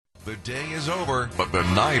The day is over, but the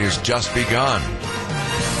night has just begun.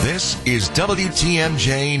 This is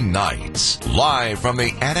WTMJ Nights, live from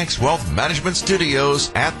the Annex Wealth Management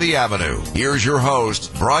Studios at the Avenue. Here's your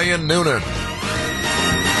host, Brian Noonan.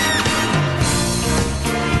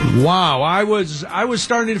 Wow, I was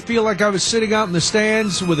starting to feel like I was sitting out in the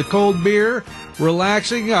stands with a cold beer,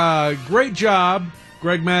 relaxing. Great job,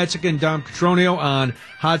 Greg Matzik and Dom Cotroneo on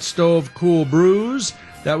Hot Stove Cool Brews.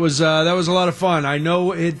 That was a lot of fun. I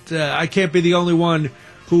know it. I can't be the only one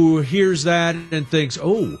who hears that and thinks,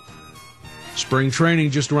 "Oh, spring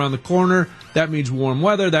training just around the corner. That means warm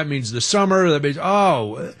weather. That means the summer. That means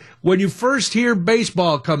when you first hear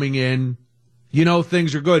baseball coming in, you know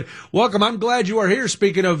things are good." Welcome. I'm glad you are here.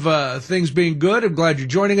 Speaking of things being good, I'm glad you're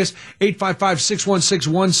joining us.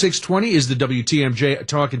 855-616-1620 is the WTMJ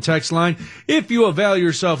talk and text line. If you avail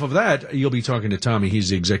yourself of that, you'll be talking to Tommy.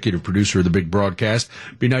 He's the executive producer of the big broadcast.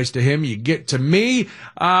 Be nice to him. You get to me.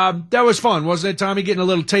 That was fun, wasn't it, Tommy? Getting a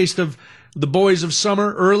little taste of the boys of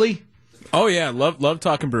summer early? Oh, yeah. Love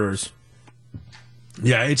talking Brewers.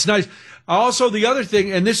 Yeah, it's nice. Also, the other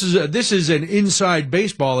thing, and this is an inside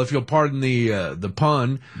baseball, if you'll pardon the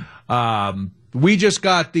pun. We just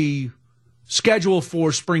got the schedule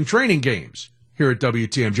for spring training games here at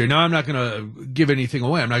WTMJ. Now, I'm not going to give anything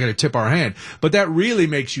away. I'm not going to tip our hand, but that really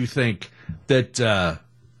makes you think that the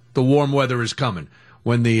warm weather is coming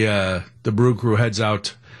when the Brew Crew heads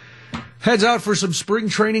out for some spring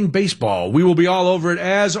training baseball. We will be all over it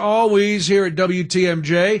as always here at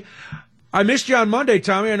WTMJ. I missed you on Monday,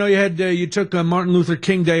 Tommy. I know you took Martin Luther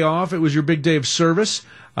King Day off. It was your big day of service.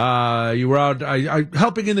 You were out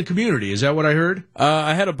helping in the community. Is that what I heard?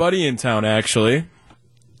 I had a buddy in town, actually.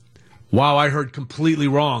 Wow, I heard completely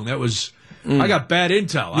wrong. That was I got bad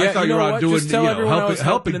intel. Yeah, I thought you were out doing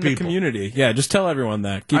helping in people. The community. Yeah, just tell everyone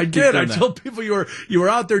that. I did. I told people you were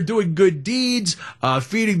out there doing good deeds,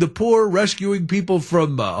 feeding the poor, rescuing people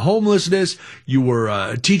from homelessness. You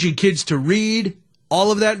were teaching kids to read.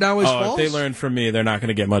 All of that now is false? If they learn from me, they're not going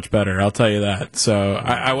to get much better. I'll tell you that. So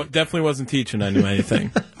I definitely wasn't teaching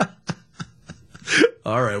anything.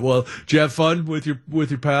 All right. Well, did you have fun with your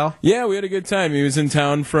pal? Yeah, we had a good time. He was in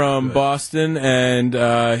town from Boston,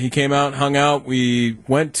 and he came out, hung out. We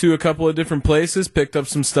went to a couple of different places, picked up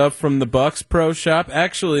some stuff from the Bucks Pro Shop.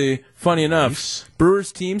 Actually, funny enough,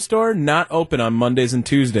 Brewers Team Store not open on Mondays and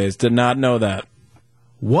Tuesdays. Did not know that.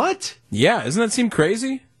 What? Yeah, doesn't that seem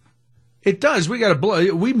crazy? It does.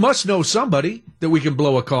 We must know somebody that we can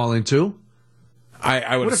blow a call into.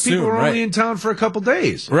 I would assume. What if people are only in town for a couple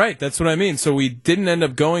days? Right, that's what I mean. So we didn't end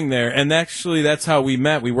up going there, and actually that's how we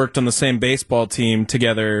met. We worked on the same baseball team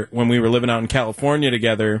together when we were living out in California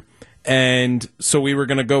together, and so we were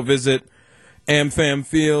going to go visit AmFam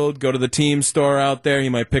Field, go to the team store out there. He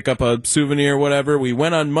might pick up a souvenir or whatever. We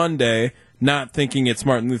went on Monday, not thinking it's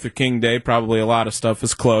Martin Luther King Day. Probably a lot of stuff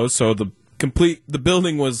is closed, so the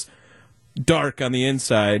building was dark on the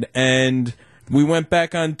inside, and we went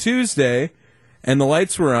back on Tuesday, and the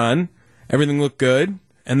lights were on, everything looked good,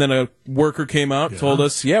 and then a worker came out, told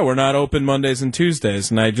us, we're not open Mondays and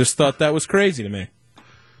Tuesdays, and I just thought that was crazy to me.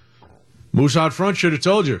 Moose out front should have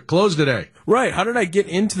told you, closed today. Right, how did I get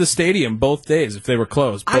into the stadium both days if they were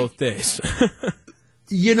closed both days?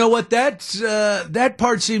 You know what, that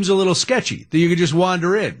part seems a little sketchy, that you could just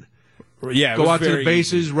wander in. Yeah, go out to the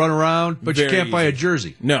bases, run around, but you can't buy a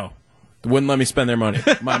jersey. No. Wouldn't let me spend their money,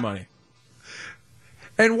 my money.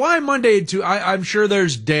 And why Monday and Tuesday? I'm sure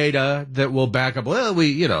there's data that will back up.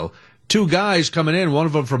 Well, two guys coming in, one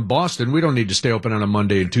of them from Boston. We don't need to stay open on a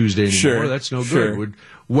Monday and Tuesday anymore. Sure, that's no good.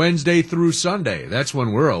 Wednesday through Sunday, that's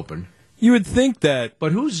when we're open. You would think that,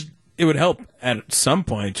 but it would help at some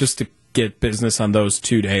point just to get business on those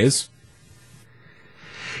 2 days.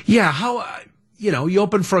 Yeah, how? You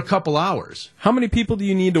open for a couple hours. How many people do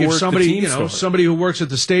you need to work the team store? Somebody who works at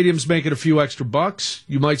the stadium's making a few extra bucks.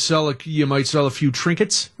 You might sell a few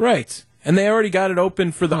trinkets. Right. And they already got it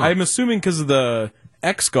open for I'm assuming because of the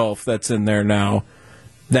X-Golf that's in there now.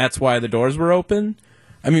 That's why the doors were open.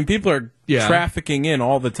 I mean, people are trafficking in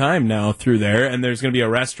all the time now through there, and there's going to be a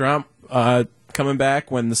restaurant coming back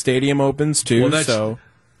when the stadium opens too.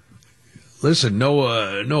 Listen,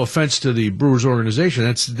 no offense to the Brewers organization.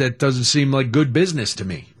 That doesn't seem like good business to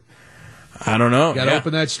me. I don't know. Got to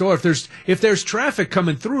open that store. If there's traffic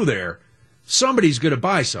coming through there, somebody's going to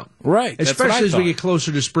buy some. Right. Especially as we get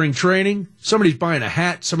closer to spring training. Somebody's buying a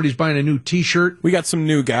hat. Somebody's buying a new T-shirt. We got some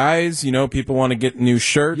new guys. People want to get new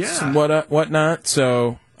shirts and whatnot.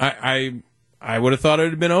 So I would have thought it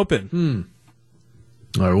had been open.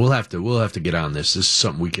 All right, we'll have to get on this. This is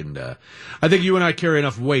something we can. I think you and I carry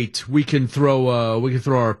enough weight. We can throw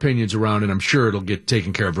our opinions around, and I'm sure it'll get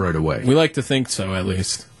taken care of right away. We like to think so, at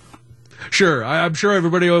least. Sure, I'm sure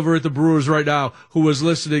everybody over at the Brewers right now who was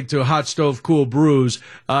listening to Hot Stove Cool Brews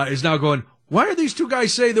is now going, why are these two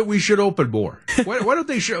guys saying that we should open more? Why don't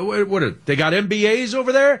they show? They got MBAs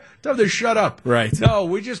over there? Tell them to shut up. Right. No,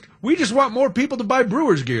 we just want more people to buy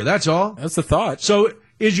Brewers gear. That's all. That's the thought. So,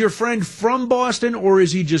 is your friend from Boston, or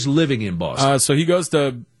is he just living in Boston? So he goes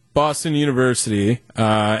to Boston University,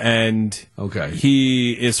 and okay,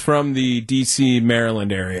 he is from the D.C.,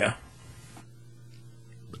 Maryland area.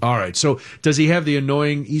 All right. So, does he have the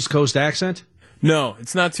annoying East Coast accent? No,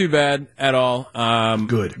 it's not too bad at all.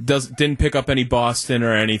 Good. Didn't pick up any Boston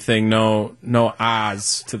or anything. No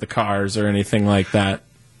ahs to the cars or anything like that.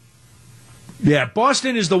 Yeah,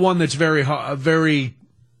 Boston is the one that's very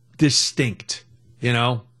distinct. You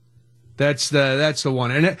know, that's the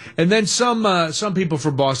one. And then some people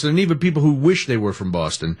from Boston, and even people who wish they were from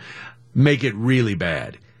Boston, make it really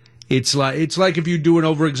bad. It's like if you do an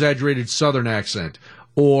over exaggerated Southern accent,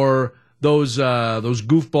 or those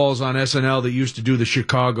goofballs on SNL that used to do the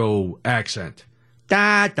Chicago accent.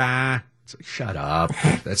 Da da. It's like, shut up.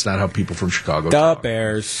 That's not how people from Chicago talk. The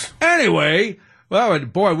Bears. Anyway, well,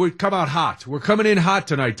 boy, we come out hot. We're coming in hot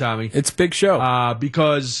tonight, Tommy. It's a big show.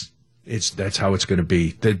 Because that's how it's going to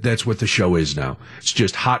be. That's what the show is now. It's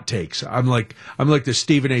just hot takes. I'm like the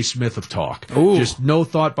Stephen A. Smith of talk. Ooh. Just no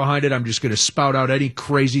thought behind it. I'm just going to spout out any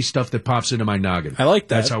crazy stuff that pops into my noggin. I like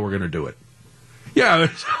that. That's how we're going to do it. Yeah,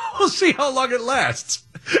 we'll see how long it lasts.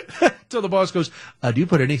 Until the boss goes, do you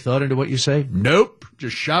put any thought into what you say? Nope.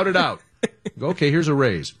 Just shout it out. Go, okay, here's a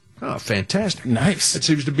raise. Oh, fantastic. Nice. That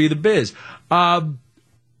seems to be the biz. I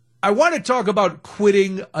want to talk about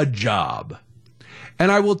quitting a job.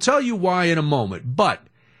 And I will tell you why in a moment. But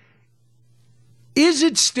is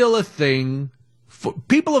it still a thing?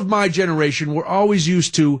 People of my generation were always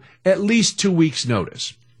used to at least 2 weeks'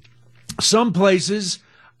 notice. Some places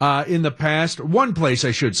in the past, one place I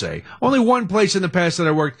should say, only one place in the past that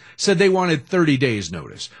I worked said they wanted 30 days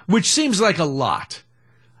notice, which seems like a lot.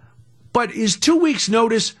 But is 2 weeks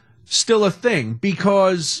notice still a thing?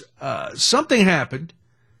 Because something happened,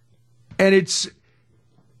 and it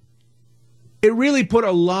really put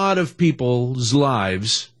a lot of people's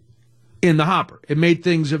lives in the hopper. It made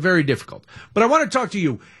things very difficult. But I want to talk to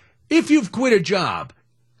you. If you've quit a job,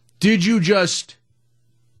 did you just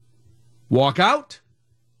walk out?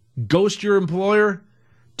 Ghost your employer?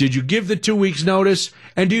 Did you give the 2 weeks notice?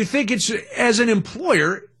 And do you think it's, as an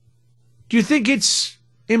employer, do you think it's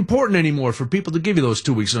important anymore for people to give you those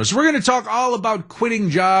 2 weeks notice? We're going to talk all about quitting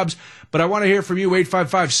jobs, but I want to hear from you,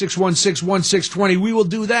 855-616-1620. We will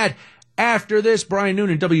do that after this. Brian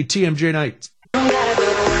Noonan, WTMJ Nights.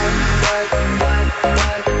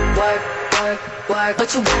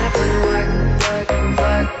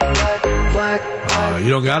 You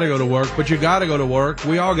don't got to go to work, but you got to go to work.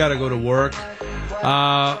 We all got to go to work.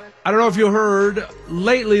 I don't know if you heard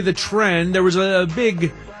lately the trend. There was a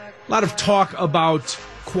lot of talk about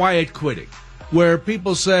quiet quitting, where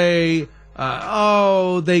people say,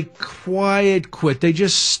 they quiet quit. They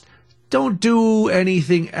just don't do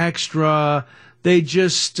anything extra. They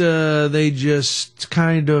just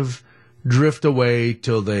kind of drift away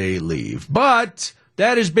till they leave. But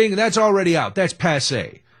that's already out. That's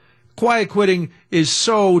passé. Quiet quitting is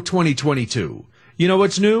so 2022. You know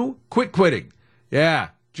what's new? Quit quitting. Yeah,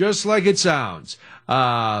 just like it sounds.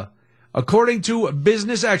 According to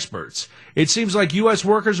business experts, it seems like U.S.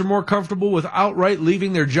 workers are more comfortable with outright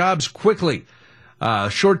leaving their jobs quickly.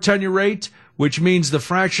 Short tenure rate, which means the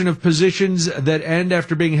fraction of positions that end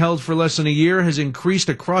after being held for less than a year, has increased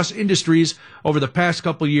across industries over the past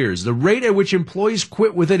couple years. The rate at which employees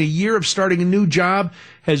quit within a year of starting a new job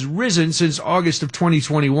has risen since August of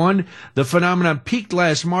 2021. The phenomenon peaked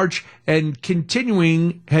last March and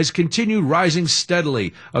has continued rising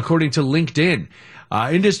steadily, according to LinkedIn.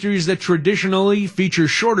 Industries that traditionally feature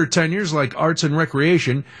shorter tenures, like arts and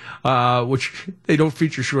recreation, which they don't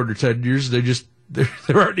feature shorter tenures, they're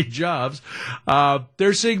already jobs.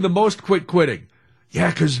 They're seeing the most quitting.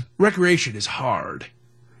 Yeah, because recreation is hard.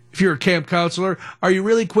 If you're a camp counselor, are you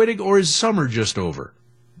really quitting, or is summer just over?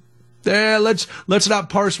 Let's not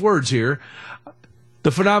parse words here.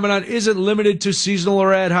 The phenomenon isn't limited to seasonal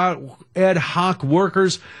or ad hoc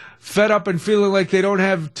workers. Fed up and feeling like they don't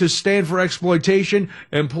have to stand for exploitation,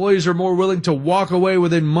 employees are more willing to walk away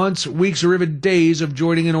within months, weeks, or even days of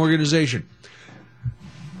joining an organization.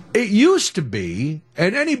 It used to be,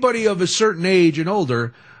 and anybody of a certain age and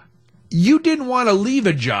older, you didn't want to leave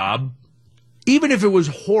a job, even if it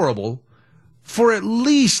was horrible, for at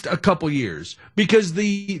least a couple years. Because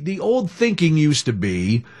the old thinking used to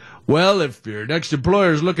be, well, if your next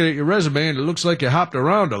employer is looking at your resume and it looks like you hopped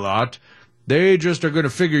around a lot, they just are going to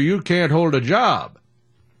figure you can't hold a job.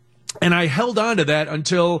 And I held on to that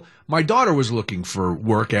until my daughter was looking for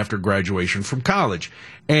work after graduation from college.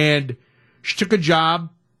 And she took a job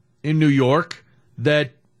in New York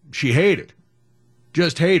that she hated,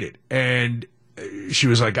 just hated. And she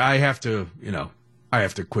was like, I have to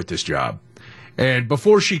quit this job. And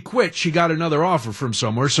before she quit, she got another offer from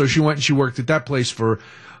somewhere. So she went and she worked at that place for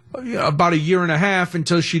about a year and a half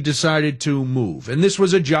until she decided to move. And this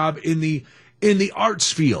was a job in the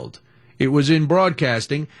arts field. It was in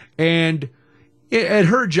broadcasting, and at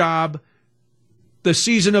her job, the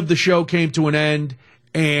season of the show came to an end,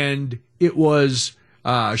 and it was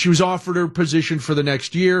she was offered her position for the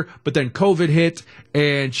next year, but then COVID hit,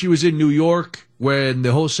 and she was in New York when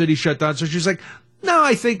the whole city shut down. So she's like,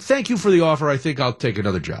 "No, thank you for the offer. I think I'll take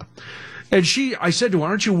another job." And I said to her,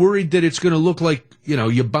 "Aren't you worried that it's going to look like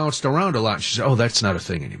you bounced around a lot?" And she said, "Oh, that's not a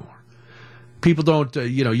thing anymore. People don't,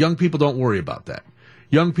 young people don't worry about that.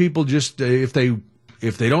 Young people just, if they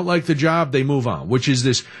don't like the job, they move on," which is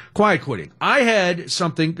this quiet quitting. I had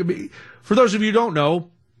something, for those of you who don't know,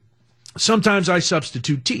 sometimes I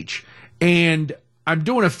substitute teach. And I'm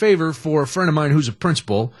doing a favor for a friend of mine who's a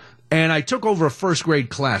principal, and I took over a first grade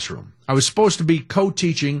classroom. I was supposed to be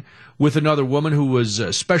co-teaching with another woman who was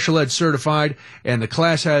special ed certified, and the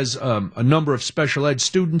class has a number of special ed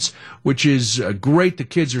students, which is great. The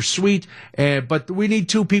kids are sweet, but we need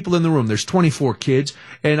 2 people in the room. There's 24 kids,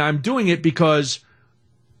 and I'm doing it because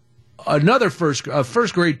another first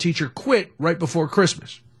grade teacher quit right before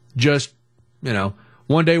Christmas. Just,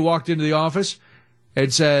 one day walked into the office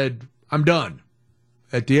and said, "I'm done.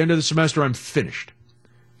 At the end of the semester, I'm finished."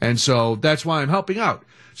 And so that's why I'm helping out.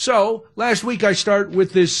 So last week I start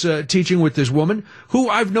with this teaching with this woman who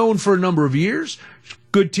I've known for a number of years.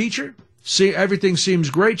 Good teacher. See, everything seems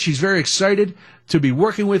great. She's very excited to be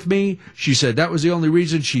working with me. She said that was the only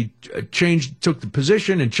reason she took the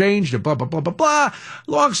position and changed and blah, blah, blah, blah, blah.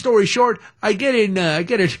 Long story short, I get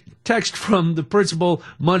a text from the principal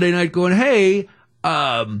Monday night going, "Hey,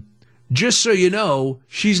 just so you know,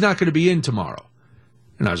 she's not going to be in tomorrow."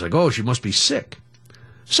 And I was like, "Oh, she must be sick."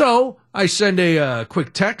 So I send a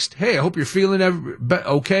quick text. "Hey, I hope you're feeling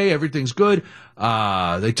okay. Everything's good.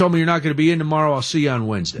 They told me you're not going to be in tomorrow. I'll see you on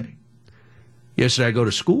Wednesday." Yesterday I go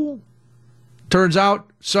to school. Turns out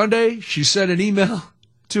Sunday she sent an email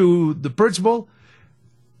to the principal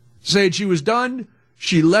saying she was done.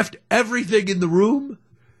 She left everything in the room,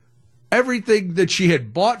 everything that she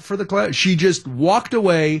had bought for the class. She just walked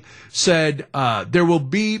away, said,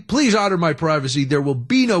 please honor my privacy. There will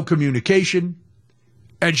be no communication.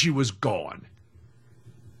 And she was gone.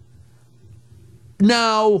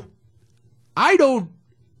 Now, I don't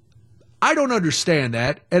understand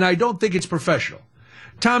that, and I don't think it's professional.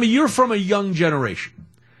 Tommy, you're from a young generation,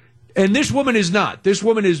 and this woman is not. This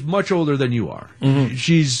woman is much older than you are. Mm-hmm.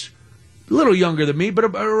 She's a little younger than me,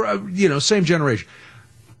 but same generation.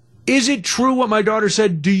 Is it true what my daughter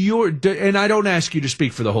said? And I don't ask you to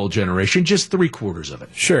speak for the whole generation, just 3/4 of it.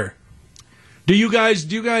 Sure. Do you guys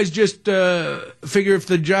just figure if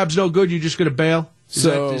the job's no good, you're just going to bail? Is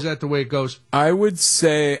that the way it goes? I would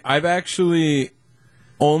say I've actually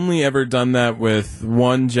only ever done that with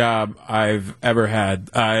one job I've ever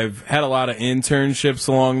had. I've had a lot of internships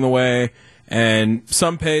along the way, and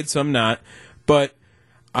some paid, some not. But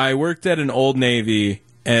I worked at an Old Navy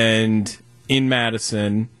and in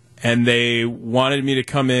Madison, and they wanted me to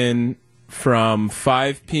come in from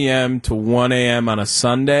 5 p.m. to 1 a.m. on a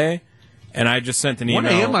Sunday. And I just sent an email.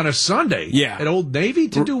 1 a.m. on a Sunday? Yeah. At Old Navy?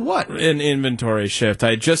 To do what? An inventory shift.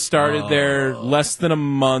 I just started there less than a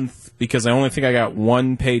month because I only think I got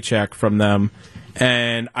one paycheck from them.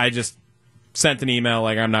 And I just sent an email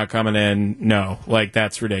like, "I'm not coming in." No, like,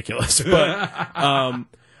 that's ridiculous. But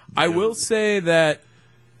I will say that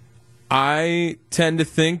I tend to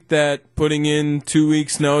think that putting in 2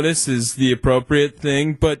 weeks' notice is the appropriate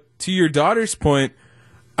thing. But to your daughter's point,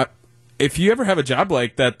 if you ever have a job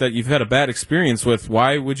like that you've had a bad experience with,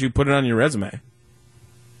 why would you put it on your resume?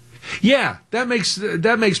 Yeah, that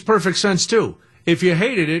makes perfect sense too. If you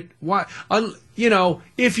hated it, why?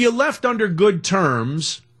 If you left under good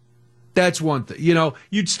terms, that's one thing.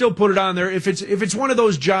 You'd still put it on there. If it's one of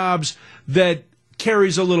those jobs that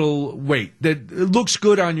carries a little weight, that looks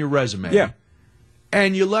good on your resume. Yeah.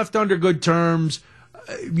 And you left under good terms,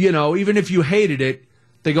 even if you hated it,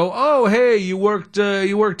 they go, "Oh, hey, you worked here.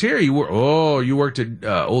 You worked at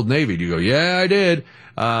Old Navy." Do you go, "Yeah, I did."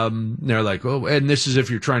 They're like, "Oh," and this is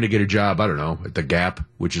if you're trying to get a job, I don't know, at the Gap,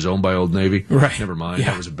 which is owned by Old Navy. Right. Never mind.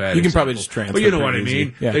 Yeah. That was a bad You can example. probably just transfer. But you know what I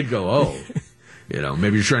mean? Yeah. They'd go, "Oh,"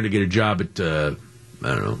 maybe you're trying to get a job at, I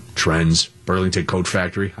don't know, Trends, Burlington Coat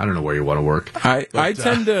Factory. I don't know where you want to work. I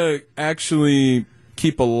tend to actually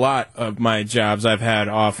keep a lot of my jobs I've had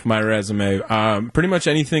off my resume. Pretty much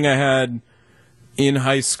anything I had in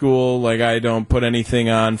high school, like I don't put anything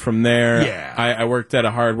on from there. Yeah. I worked at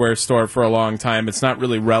a hardware store for a long time. It's not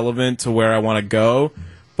really relevant to where I want to go,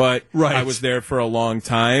 but Right. I was there for a long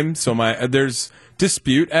time. So there's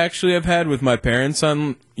dispute actually I've had with my parents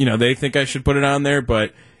on, they think I should put it on there,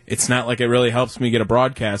 but it's not like it really helps me get a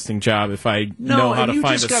broadcasting job if I know how to you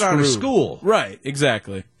find just a got out of screw. school. Right,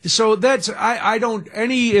 exactly. So that's I don't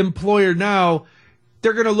any employer now,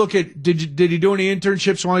 they're going to look at did he do any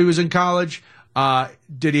internships while he was in college?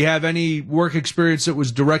 Did he have any work experience that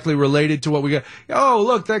was directly related to what we got? Oh,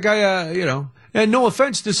 look, that guy, and no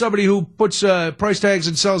offense to somebody who puts price tags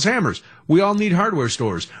and sells hammers. We all need hardware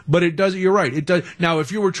stores, but it does. You're right. It does. Now,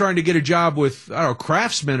 if you were trying to get a job with, I don't know,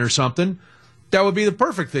 Craftsman or something, that would be the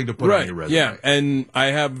perfect thing to put on your resume. Yeah, and I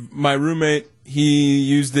have my roommate. He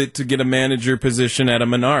used it to get a manager position at a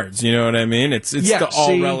Menards. You know what I mean? It's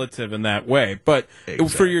all relative in that way. But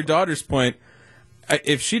for your daughter's point,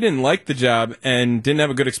 if she didn't like the job and didn't have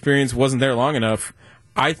a good experience, wasn't there long enough,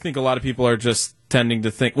 I think a lot of people are just tending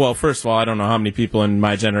to think, well, first of all, I don't know how many people in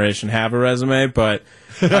my generation have a resume, but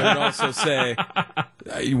I would also say,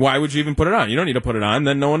 why would you even put it on? You don't need to put it on,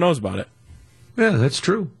 then no one knows about it. Yeah, that's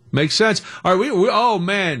true. Makes sense. All right, oh,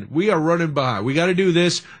 man, we are running behind. We got to do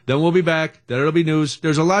this, then we'll be back, then it'll be news.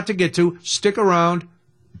 There's a lot to get to. Stick around.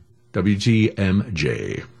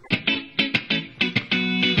 WTMJ.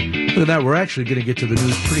 Look at that. We're actually going to get to the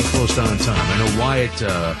news pretty close on time. I know Wyatt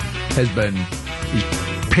has been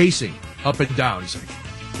pacing up and down. He's like,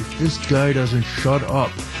 if this guy doesn't shut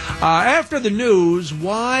up. After the news,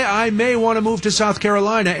 why I may want to move to South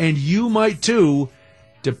Carolina, and you might too,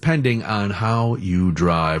 depending on how you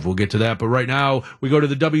drive. We'll get to that. But right now, we go to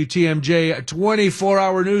the WTMJ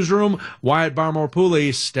 24-hour newsroom. Wyatt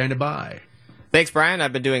Barmore-Pooley, standing by. Thanks, Brian.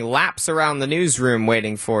 I've been doing laps around the newsroom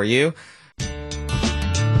waiting for you.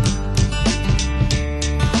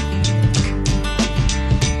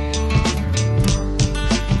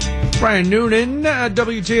 Brian Noonan,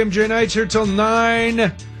 WTMJ Nights here till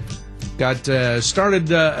 9. Got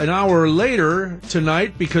started an hour later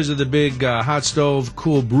tonight because of the big Hot Stove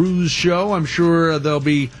Cool Brews show. I'm sure they'll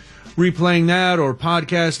be replaying that or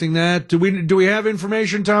podcasting that. Do we have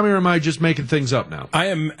information, Tommy, or am I just making things up now? I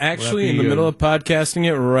am actually in the middle of podcasting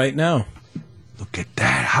it right now. Look at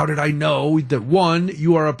that. How did I know that, one,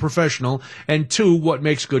 you are a professional, and two, what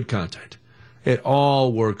makes good content? It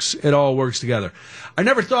all works. It all works together. I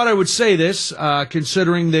never thought I would say this,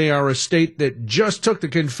 considering they are a state that just took the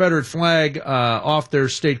Confederate flag off their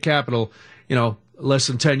state capital, less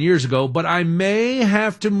than 10 years ago, but I may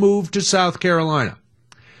have to move to South Carolina.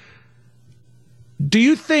 Do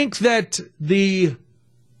you think that the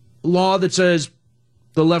law that says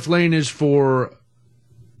the left lane is for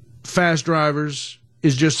fast drivers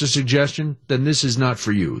is just a suggestion? Then this is not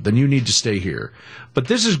for you. Then you need to stay here. But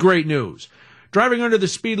this is great news. Driving under the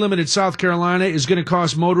speed limit in South Carolina is going to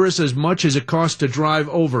cost motorists as much as it costs to drive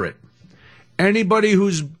over it. Anybody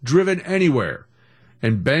who's driven anywhere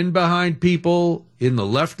and been behind people in the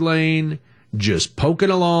left lane, just poking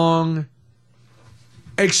along,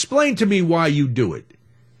 explain to me why you do it.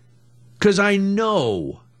 Because I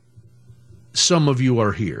know some of you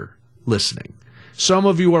are here listening. Some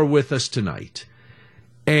of you are with us tonight.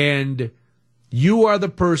 And you are the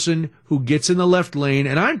person who gets in the left lane,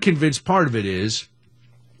 and I'm convinced part of it is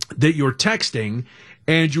that you're texting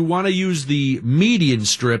and you want to use the median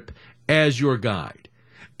strip as your guide.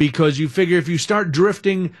 Because you figure if you start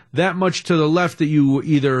drifting that much to the left that you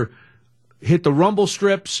either hit the rumble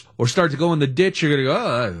strips or start to go in the ditch, you're going to go,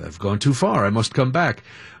 oh, I've gone too far, I must come back.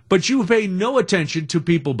 But you pay no attention to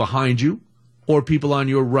people behind you or people on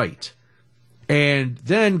your right. And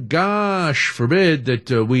then, gosh forbid that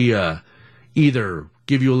we either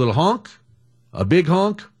give you a little honk, a big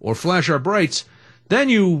honk, or flash our brights, then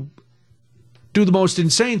you do the most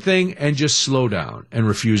insane thing and just slow down and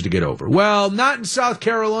refuse to get over. Well, not in South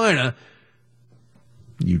Carolina,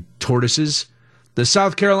 you tortoises. The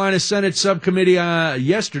South Carolina Senate subcommittee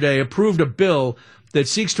yesterday approved a bill that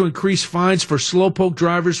seeks to increase fines for slowpoke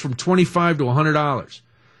drivers from $25 to $100.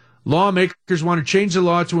 Lawmakers want to change the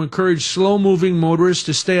law to encourage slow-moving motorists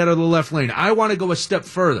to stay out of the left lane. I want to go a step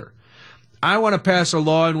further. I want to pass a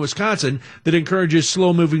law in Wisconsin that encourages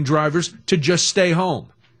slow-moving drivers to just stay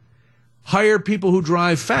home. Hire people who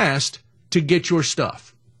drive fast to get your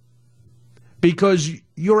stuff. Because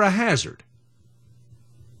you're a hazard.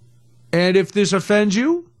 And if this offends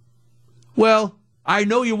you, well, I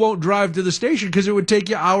know you won't drive to the station because it would take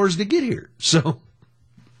you hours to get here. So,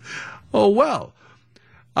 oh well.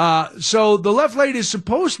 So the left lane is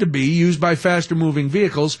supposed to be used by faster moving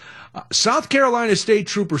vehicles. South Carolina state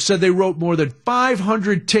troopers said they wrote more than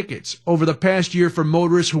 500 tickets over the past year for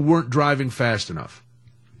motorists who weren't driving fast enough.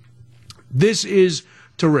 This is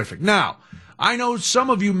terrific. Now, I know some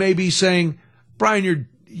of you may be saying, Brian,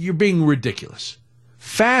 you're being ridiculous.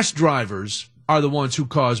 Fast drivers are the ones who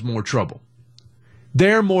cause more trouble.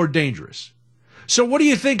 They're more dangerous. So what do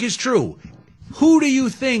you think is true? Who do you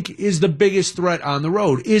think is the biggest threat on the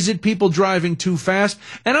road? Is it people driving too fast?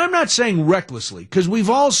 And I'm not saying recklessly, because we've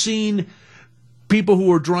all seen people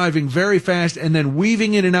who are driving very fast and then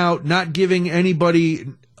weaving in and out, not giving anybody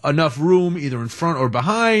enough room, either in front or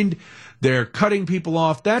behind. They're cutting people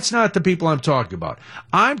off. That's not the people I'm talking about.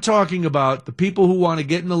 I'm talking about the people who want to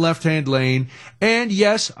get in the left-hand lane. And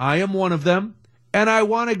yes, I am one of them. And I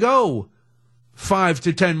want to go 5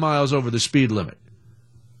 to 10 miles over the speed limit.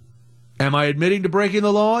 Am I admitting to breaking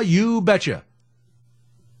the law? You betcha.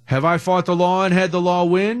 Have I fought the law and had the law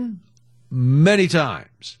win? Many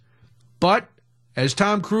times. But, as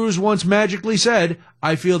Tom Cruise once magically said,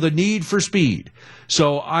 I feel the need for speed.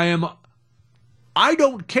 So I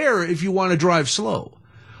don't care if you want to drive slow.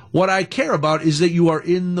 What I care about is that you are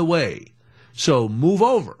in the way. So move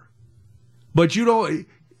over. But you don't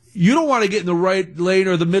want to get in the right lane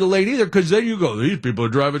or the middle lane either, because then you go, these people are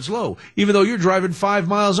driving slow, even though you're driving 5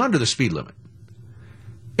 miles under the speed limit.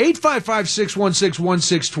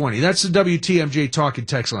 855-616-1620. That's the WTMJ talk and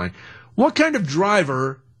text line. What kind of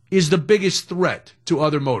driver is the biggest threat to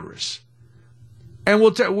other motorists? And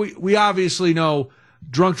we obviously know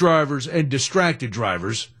drunk drivers and distracted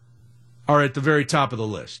drivers are at the very top of the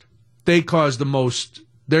list. They cause the most,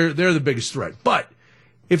 they're the biggest threat. But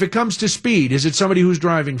if it comes to speed, is it somebody who's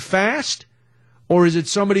driving fast or is it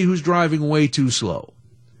somebody who's driving way too slow?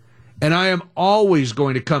 And I am always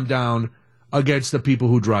going to come down against the people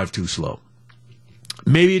who drive too slow.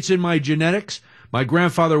 Maybe it's in my genetics. My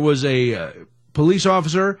grandfather was a police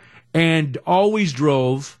officer and always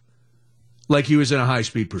drove like he was in a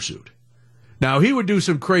high-speed pursuit. Now, he would do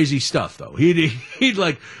some crazy stuff, though. He'd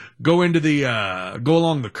like go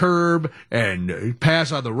along the curb and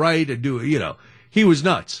pass on the right and do, he was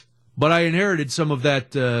nuts. But I inherited some of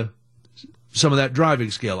that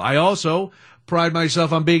driving skill. I also pride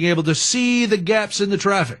myself on being able to see the gaps in the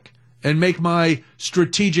traffic and make my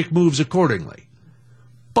strategic moves accordingly.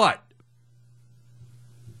 But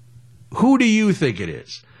who do you think it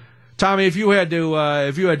is? Tommy, if you had to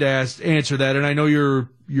answer that, and I know you're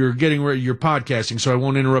getting ready, you're podcasting, so I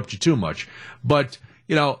won't interrupt you too much. But,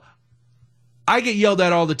 I get yelled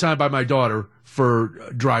at all the time by my daughter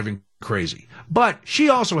for driving crazy. But she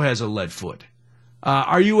also has a lead foot.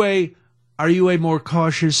 Are you a more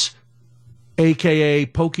cautious, AKA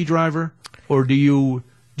pokey driver, or do you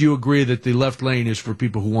agree that the left lane is for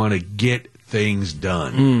people who want to get things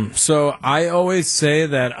done? So I always say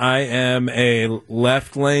that I am a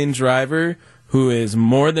left lane driver who is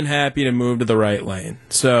more than happy to move to the right lane.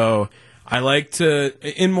 So I like to,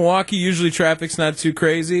 in Milwaukee, usually traffic's not too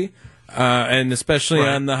crazy. And especially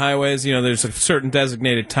on the highways, there's a certain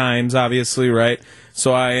designated times, obviously, right?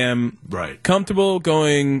 So I am comfortable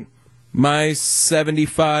going my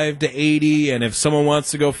 75 to 80, and if someone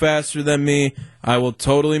wants to go faster than me, I will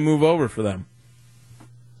totally move over for them.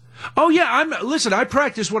 Oh, yeah. Listen, I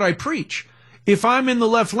practice what I preach. If I'm in the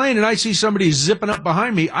left lane and I see somebody zipping up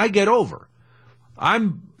behind me, I get over.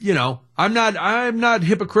 I'm not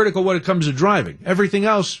hypocritical when it comes to driving. Everything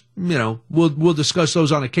else, we'll discuss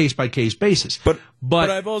those on a case-by-case basis.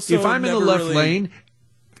 But I've also if I'm in the left lane...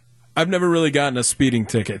 I've never really gotten a speeding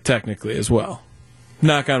ticket, technically, as well.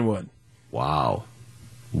 Knock on wood. Wow.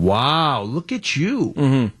 Look at you.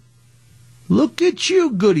 Mm-hmm. Look at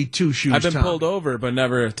you, goody two-shoes, I've been Tom. pulled over, but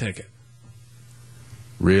never a ticket.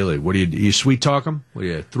 Really? What do you sweet-talk them? What do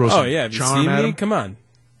you throw some charm at them? have you seen me? Come on.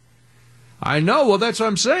 I know. Well, that's what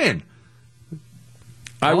I'm saying.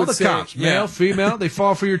 All the cops, male, female, they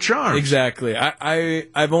fall for your charms. Exactly.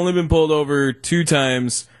 I've only been pulled over 2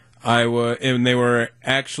 times. And they were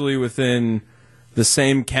actually within the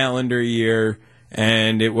same calendar year,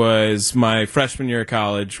 and it was my freshman year of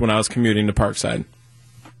college when I was commuting to Parkside.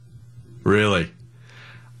 Really?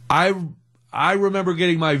 I remember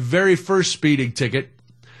getting my very first speeding ticket.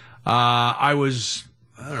 I was,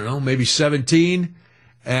 maybe 17,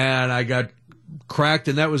 and I got cracked,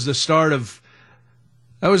 and that was the start of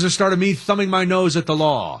me thumbing my nose at the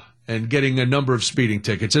law and getting a number of speeding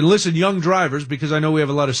tickets. And listen, young drivers, because I know we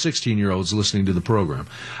have a lot of 16-year-olds listening to the program,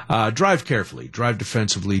 drive carefully, drive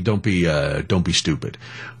defensively, don't be stupid.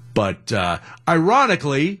 But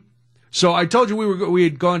ironically, so I told you we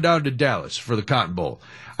had gone down to Dallas for the Cotton Bowl.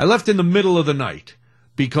 I left in the middle of the night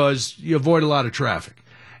because you avoid a lot of traffic.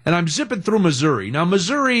 and I'm zipping through Missouri. Now,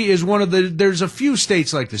 Missouri is there's a few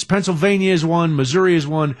states like this. Pennsylvania is one, Missouri is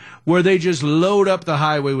one, where they just load up the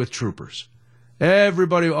highway with troopers.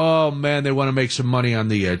 Everybody, oh man, they want to make some money on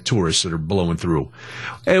the tourists that are blowing through.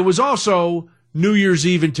 It was also New Year's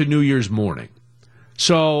Eve into New Year's morning.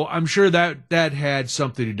 So I'm sure that had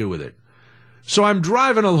something to do with it. So I'm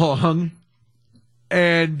driving along,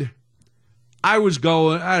 and I was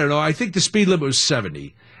going, I don't know, I think the speed limit was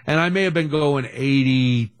 70, and I may have been going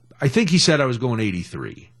 80. I think he said I was going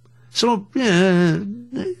 83. So,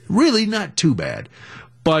 really not too bad.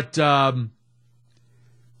 But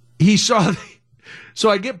he saw, so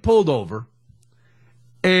I get pulled over,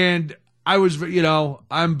 and I was,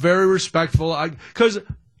 I'm very respectful, because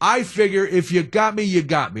I figure if you got me, you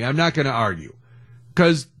got me. I'm not going to argue,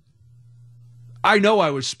 because I know I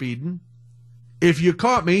was speeding. If you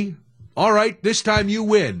caught me, all right, this time you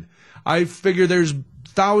win. I figure there's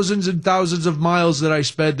thousands and thousands of miles that I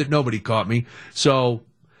sped that nobody caught me. So,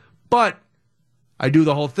 but I do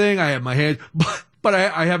the whole thing. I have my hands, but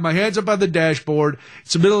I have my hands up on the dashboard.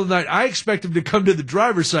 It's the middle of the night. I expect him to come to the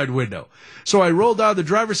driver's side window. So I roll down the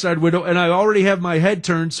driver's side window, and I already have my head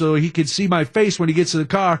turned so he can see my face when he gets to the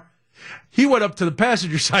car. He went up to the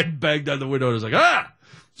passenger side and banged on the window. And I was like, ah!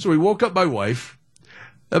 So he woke up my wife,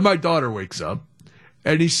 and my daughter wakes up,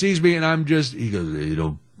 and he sees me, and he goes,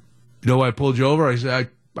 you know why I pulled you over? I said,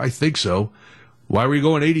 I think so. Why were you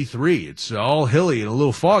going 83? It's all hilly and a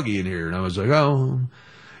little foggy in here. And I was like, oh,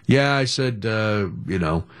 yeah. I said,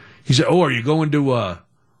 He said, oh, are you going,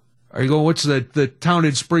 what's the town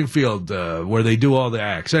in Springfield where they do all the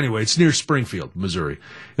acts? Anyway, it's near Springfield, Missouri. He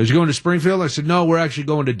goes, you going to Springfield? I said, no, we're actually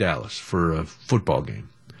going to Dallas for a football game.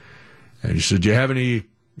 And he said, do you have any,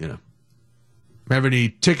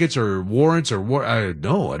 tickets or warrants or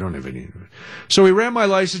no, I don't have any. So he ran my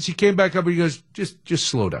license. He came back up and he goes, just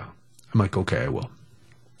slow down. I'm like, okay, I will.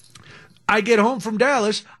 I get home from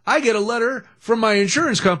Dallas. I get a letter from my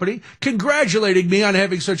insurance company congratulating me on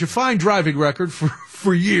having such a fine driving record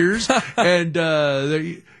for years. And,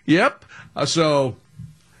 yep. So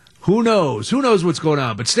who knows? Who knows what's going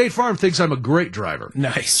on? But State Farm thinks I'm a great driver.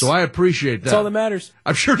 Nice. So I appreciate that. That's all that matters.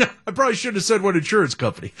 I probably shouldn't have said what insurance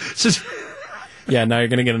company. Yeah, now you're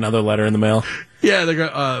going to get another letter in the mail. Yeah, they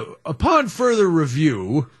go, upon further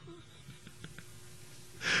review.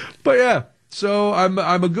 But yeah, so I'm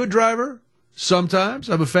a good driver sometimes.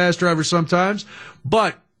 I'm a fast driver sometimes.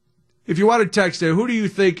 But if you want to text it, who do you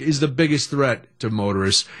think is the biggest threat to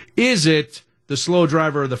motorists? Is it the slow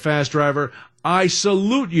driver or the fast driver? I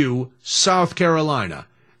salute you, South Carolina.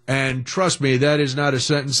 And trust me, that is not a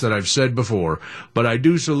sentence that I've said before. But I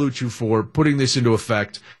do salute you for putting this into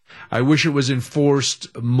effect. I wish it was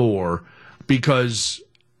enforced more, because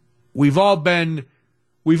we've all been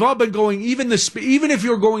going, even if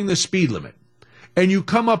you're going the speed limit, and you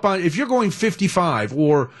come up on, if you're going 55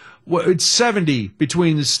 or it's 70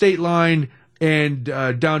 between the state line and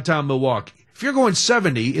downtown Milwaukee, if you're going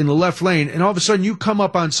 70 in the left lane and all of a sudden you come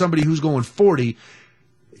up on somebody who's going 40,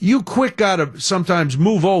 you quick gotta sometimes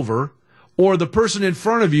move over, or the person in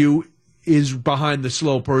front of you is behind the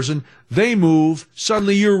slow person. They move.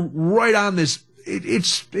 Suddenly you're right on this.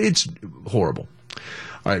 It's horrible.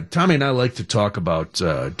 All right, Tommy and I like to talk about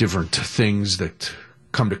different things that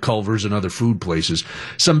come to Culver's and other food places.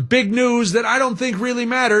 Some big news that I don't think really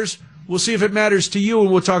matters. We'll see if it matters to you,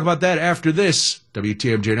 and we'll talk about that after this.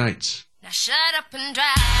 WTMJ Nights. Now shut up and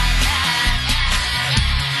drive.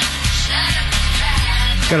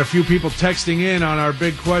 Got a few people texting in on our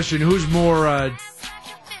big question. Who's more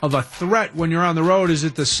of a threat when you're on the road? Is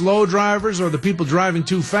it the slow drivers or the people driving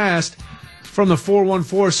too fast? From the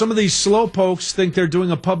 414, some of these slow pokes think they're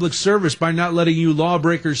doing a public service by not letting you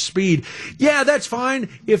lawbreakers speed. Yeah, that's fine.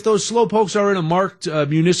 If those slow pokes are in a marked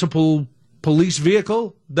municipal police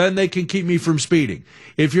vehicle, then they can keep me from speeding.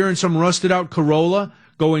 If you're in some rusted out Corolla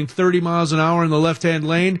going 30 miles an hour in the left-hand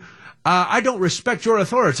lane, I don't respect your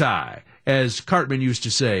authority, as Cartman used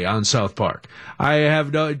to say on South Park.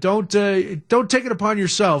 Don't take it upon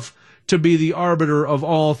yourself to be the arbiter of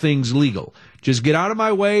all things legal. Just get out of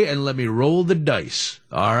my way and let me roll the dice.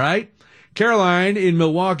 All right? Caroline in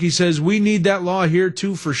Milwaukee says, we need that law here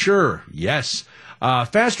too for sure. Yes.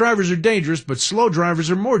 Fast drivers are dangerous, but slow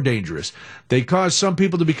drivers are more dangerous. They cause some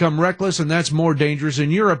people to become reckless, and that's more dangerous.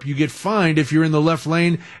 In Europe, you get fined if you're in the left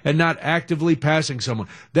lane and not actively passing someone.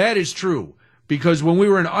 That is true, because when we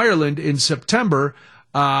were in Ireland in September,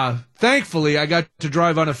 thankfully I got to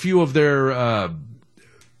drive on a few of their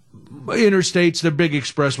interstates, they're big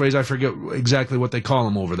expressways. I forget exactly what they call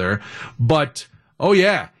them over there. But, oh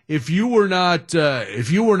yeah, if you were not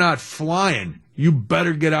flying, you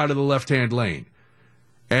better get out of the left-hand lane.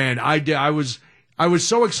 And I I was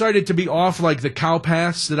so excited to be off like the cow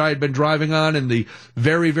paths that I had been driving on and the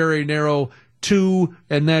very, very narrow 2,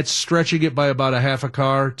 and that's stretching it by about a half a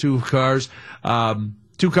car, 2 cars,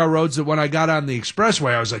 2-car roads, that when I got on the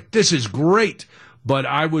expressway, I was like, this is great. But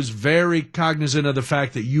I was very cognizant of the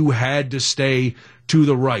fact that you had to stay to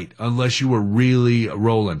the right unless you were really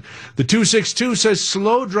rolling. The 262 says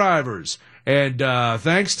slow drivers. And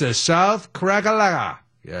thanks to South Carolina.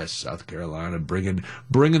 Yes, South Carolina bringing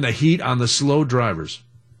the heat on the slow drivers.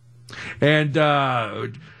 And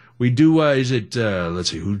we do, is it,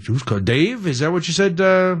 let's see, who's called? Dave? Is that what you said,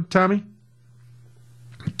 Tommy?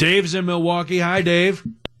 Dave's in Milwaukee. Hi, Dave.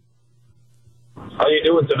 How you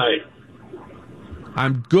doing tonight?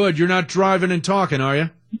 I'm good. You're not driving and talking, are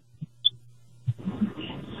you?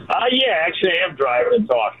 Yeah, actually I am driving and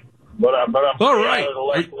talking. But I'm all right. out of the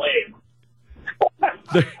left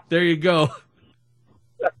lane. There you go.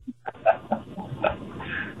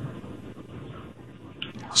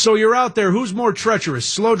 So you're out there. Who's more treacherous,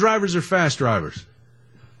 slow drivers or fast drivers?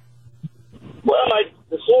 Well,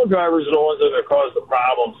 the slow drivers are the ones that are going to cause the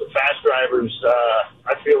problems. The fast drivers,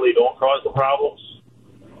 I feel they don't cause the problems.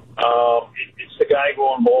 It's the guy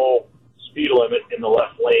going below speed limit in the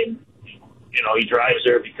left lane. You know, he drives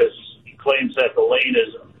there because he claims that the lane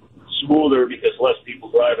is smoother because less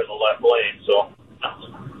people drive in the left lane. So,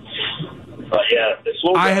 yeah, the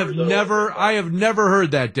slow drivers I have never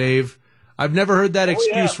heard that, Dave. I've never heard that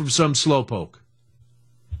excuse from some slowpoke.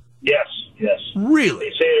 Yes. Really?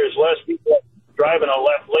 They say there's less people driving a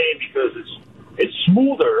left lane because it's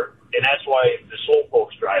smoother, and that's why the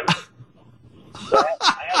slowpokes drive it. So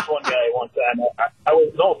I asked one guy one time, I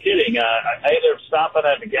was no kidding, I ended up stopping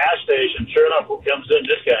at the gas station. Sure enough, who comes in?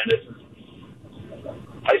 This guy.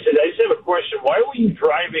 I just have a question. Why were you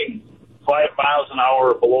driving 5 miles an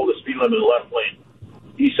hour below the speed limit in the left lane?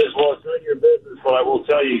 He says, well, it's none of your business, but I will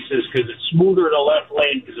tell you, he says, because it's smoother in the left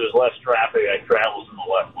lane because there's less traffic. I travels in the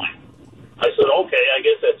left lane. I said, okay, I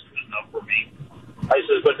guess that's good enough for me. I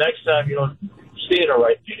says, but next time, stay in the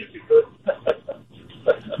right lane if you could.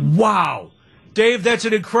 Wow. Dave, that's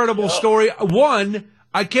an incredible story. One,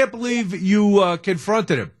 I can't believe you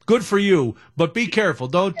confronted him. Good for you, but be careful.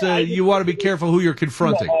 Don't you want to be careful who you're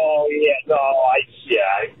confronting? Oh, yeah, no,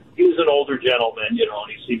 he was an older gentleman, and he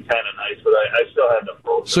seemed kind of nice, but I still had to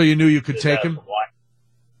approach him. So you knew you could take him?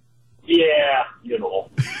 Yeah,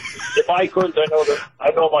 if I couldn't,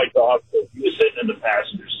 I know my dog. He was sitting in the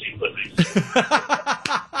passenger seat with me.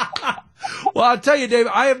 Well, I'll tell you, Dave,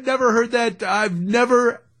 I have never heard that. I've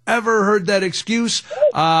never ever heard that excuse.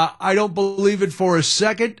 I don't believe it for a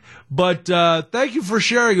second. But thank you for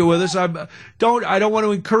sharing it with us. I don't want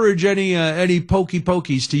to encourage any pokey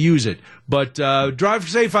pokies to use it. But drive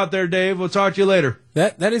safe out there, Dave. We'll talk to you later.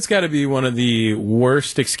 That has got to be one of the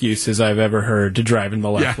worst excuses I've ever heard to drive in the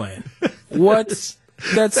left lane. What?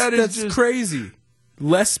 That's just crazy.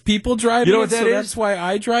 Less people drive in it, so that's why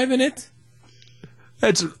I drive in it?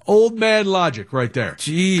 That's old man logic right there.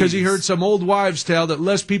 Jeez. Because he heard some old wives' tale that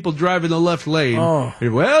less people drive in the left lane. Oh.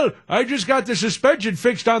 Well, I just got the suspension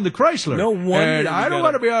fixed on the Chrysler. No wonder. And I don't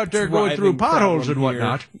want to be out there going through potholes and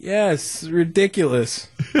whatnot. Yes, ridiculous.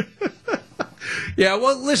 Yeah,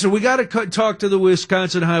 well, listen, we got to talk to the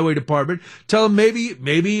Wisconsin Highway Department. Tell them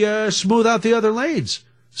maybe smooth out the other lanes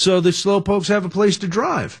so the slowpokes have a place to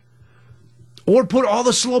drive. Or put all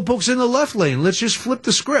the slowpokes in the left lane. Let's just flip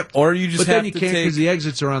the script. Or you just but have then you to can't take because the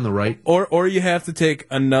exits are on the right. Or you have to take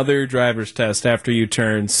another driver's test after you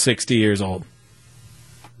turn 60 years old.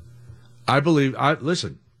 I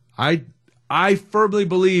firmly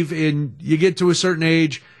believe in you get to a certain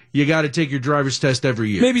age, you got to take your driver's test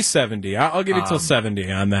every year. Maybe 70. I'll give you till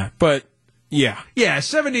 70 on that. But yeah. Yeah,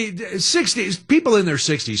 70, 60, people in their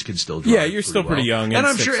 60s can still drive. Yeah, you're still pretty young. And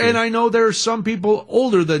I'm 60. sure, and I know there are some people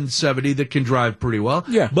older than 70 that can drive pretty well.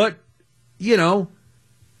 Yeah. But,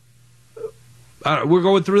 we're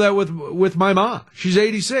going through that with my mom. She's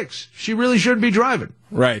 86. She really shouldn't be driving.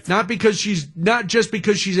 Right. Not just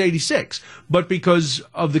because she's 86, but because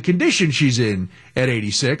of the condition she's in at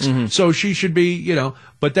 86. Mm-hmm. So she should be,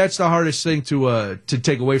 but that's the hardest thing to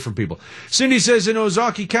take away from people. Cindy says in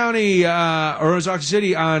Ozaukee County, or Ozaukee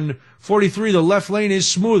City on 43, the left lane is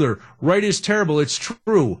smoother. Right is terrible. It's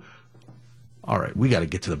true. All right. We got to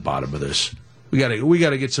get to the bottom of this. We got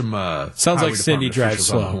to get some, sounds like Cindy drives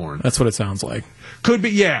slow. That's what it sounds like. Could be,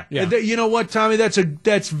 yeah. You know what, Tommy?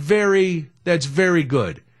 That's very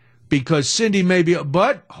good, because Cindy may be.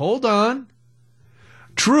 But hold on.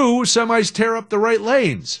 True, semis tear up the right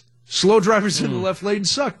lanes. Slow drivers in the left lane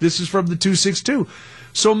suck. This is from the 262.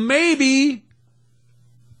 So maybe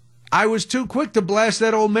I was too quick to blast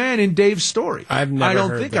that old man in Dave's story. I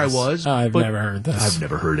don't think I was. I've but never heard this. I've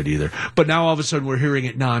never heard it either. But now all of a sudden we're hearing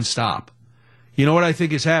it nonstop. You know what I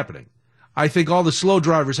think is happening? I think all the slow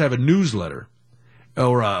drivers have a newsletter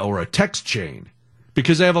or a text chain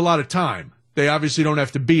because they have a lot of time. They obviously don't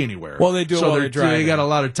have to be anywhere. Well, they do it while they're driving. They got a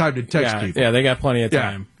lot of time to text people. Yeah, they got plenty of Yeah.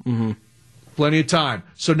 time. Mm-hmm. Plenty of time.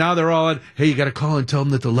 So now they're all on, hey, you got to call and tell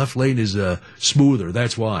them that the left lane is smoother.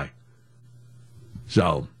 That's why.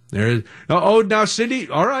 So there. Now Cindy.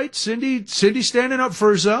 All right, Cindy's standing up for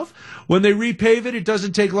herself. When they repave it, it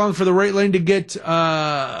doesn't take long for the right lane to get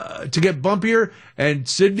bumpier. And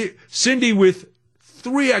Cindy with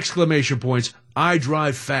 3 exclamation points. I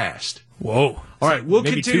drive fast. Whoa. All right, we'll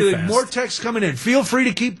Maybe continue. too fast. More texts coming in. Feel free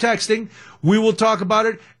to keep texting. We will talk about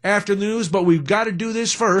it after the news, but we've got to do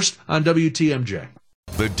this first on WTMJ.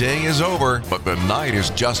 The day is over, but the night has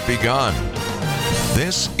just begun.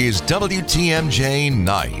 This is WTMJ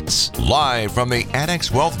Nights, live from the Annex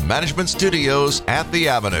Wealth Management Studios at the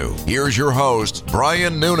Avenue. Here's your host,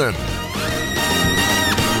 Brian Noonan.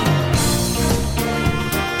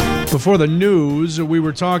 Before the news, we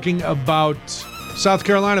were talking about South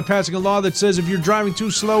Carolina passing a law that says if you're driving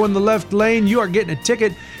too slow in the left lane, you are getting a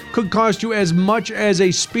ticket. Could cost you as much as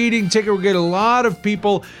a speeding ticket. We'll get a lot of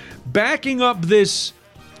people backing up this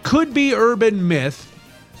could-be urban myth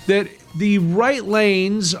that the right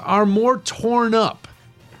lanes are more torn up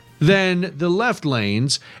than the left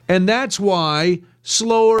lanes, and that's why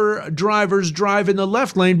slower drivers drive in the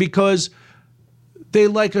left lane because they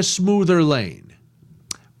like a smoother lane.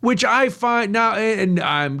 Which I find now, and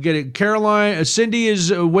I'm getting Cindy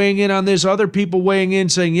is weighing in on this. Other people weighing in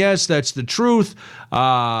saying, yes, that's the truth.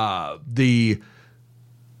 The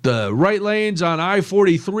right lanes on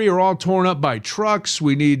I-43 are all torn up by trucks.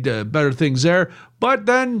 We need better things there. But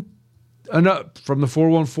then from the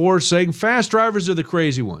 414 saying fast drivers are the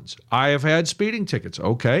crazy ones. I have had speeding tickets.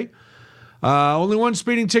 Okay. Only one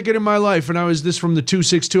speeding ticket in my life, and this from the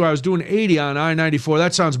 262. I was doing 80 on I-94.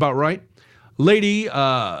 That sounds about right.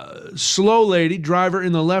 Slow lady, driver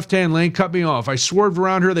in the left-hand lane, cut me off. I swerved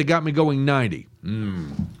around her. They got me going 90.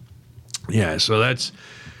 Yeah, so that's,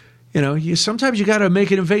 sometimes you got to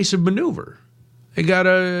make an evasive maneuver. You got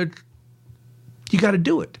to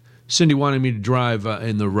do it. Cindy wanted me to drive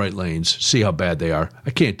in the right lanes, see how bad they are.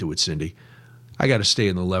 I can't do it, Cindy. I got to stay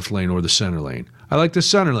in the left lane or the center lane. I like the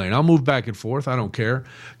center lane. I'll move back and forth. I don't care.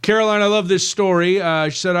 Caroline, I love this story.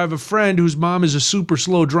 She said, I have a friend whose mom is a super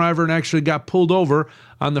slow driver and actually got pulled over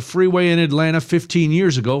on the freeway in Atlanta 15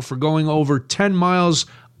 years ago for going over 10 miles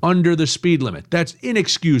under the speed limit. That's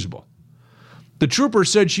inexcusable. The trooper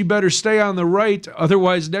said she better stay on the right,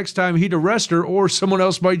 otherwise next time he'd arrest her or someone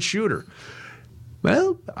else might shoot her.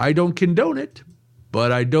 Well, I don't condone it,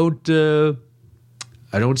 but I don't say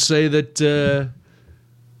that,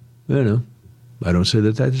 I don't say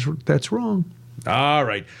that that's wrong. All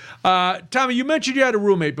right. Tommy, you mentioned you had a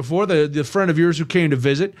roommate before, the friend of yours who came to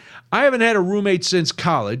visit. I haven't had a roommate since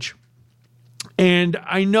college. And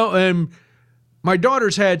I know my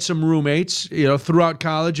daughter's had some roommates, throughout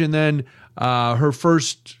college. And then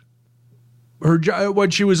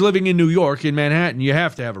when she was living in New York, in Manhattan, you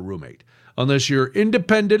have to have a roommate. Unless you're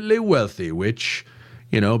independently wealthy, which,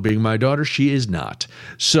 being my daughter, she is not.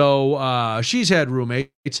 So she's had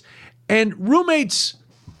roommates. And roommates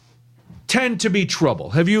tend to be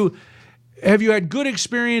trouble. Have you had good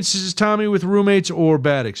experiences, Tommy, with roommates or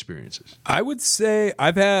bad experiences? I would say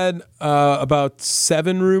I've had about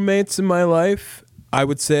 7 roommates in my life. I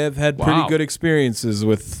would say I've had pretty good experiences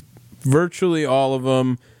with virtually all of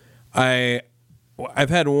them. I've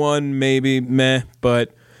had one maybe meh,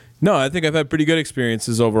 but no, I think I've had pretty good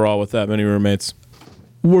experiences overall with that many roommates.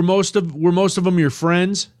 Were most of them your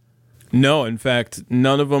friends? No, in fact,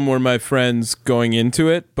 none of them were my friends going into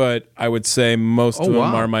it, but I would say most of them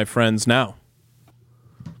are my friends now.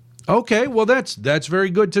 Okay, well, that's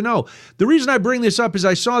very good to know. The reason I bring this up is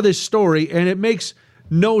I saw this story, and it makes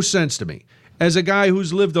no sense to me. As a guy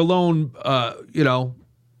who's lived alone,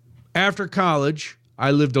 after college,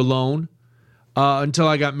 I lived alone until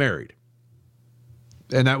I got married.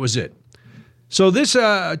 And that was it. So this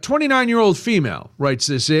 29-year-old female writes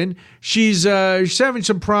this in. She's having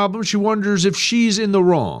some problems. She wonders if she's in the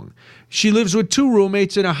wrong. She lives with 2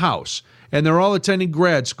 roommates in a house, and they're all attending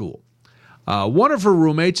grad school. One of her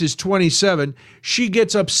roommates is 27. She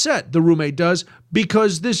gets upset, the roommate does,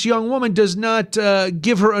 because this young woman does not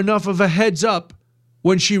give her enough of a heads up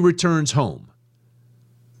when she returns home.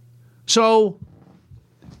 So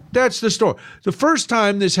that's the story. The first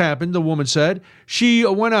time this happened, the woman said, she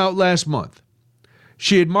went out last month.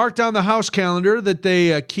 She had marked on the house calendar that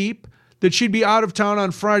they keep that she'd be out of town on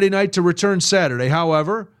Friday night to return Saturday.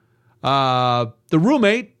 However, The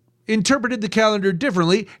roommate interpreted the calendar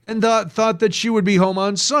differently and thought that she would be home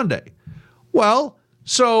on Sunday. Well,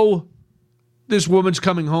 so this woman's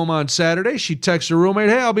coming home on Saturday. She texts her roommate,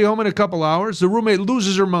 hey, I'll be home in a couple hours. The roommate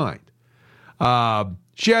loses her mind.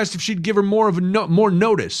 She asked if she'd give her more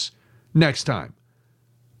notice next time.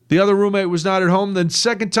 The other roommate was not at home. Then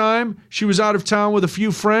second time, she was out of town with a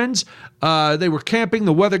few friends. They were camping.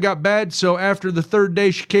 The weather got bad, so after the third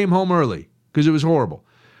day, she came home early because it was horrible.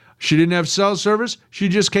 She didn't have cell service. She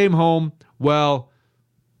just came home. Well,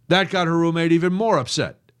 that got her roommate even more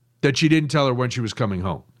upset that she didn't tell her when she was coming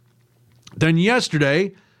home. Then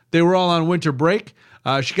yesterday, they were all on winter break.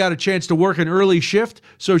 She got a chance to work an early shift,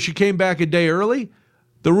 so she came back a day early.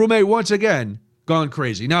 The roommate, once again, gone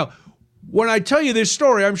crazy. Now, when I tell you this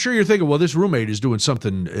story, I'm sure you're thinking, well, this roommate is doing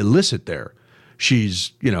something illicit there.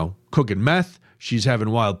 She's, cooking meth. She's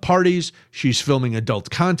having wild parties. She's filming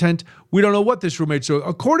adult content. We don't know what this roommate's doing.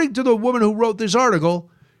 According to the woman who wrote this article,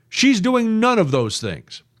 she's doing none of those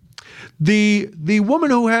things. The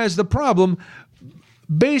woman who has the problem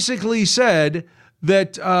basically said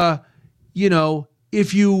that,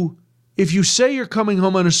 if you say you're coming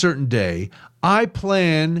home on a certain day, I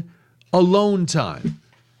plan alone time.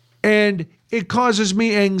 And it causes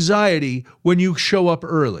me anxiety when you show up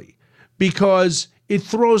early because it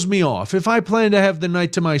throws me off. If I plan to have the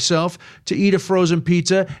night to myself, to eat a frozen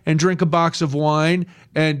pizza and drink a box of wine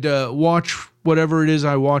and watch whatever it is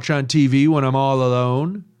I watch on TV when I'm all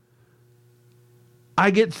alone,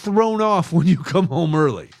 I get thrown off when you come home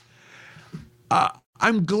early.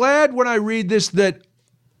 I'm glad when I read this that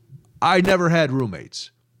I never had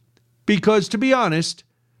roommates. Because to be honest,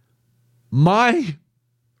 my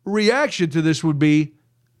reaction to this would be,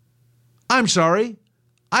 I'm sorry,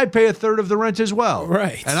 I pay a third of the rent as well.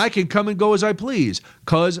 Right. And I can come and go as I please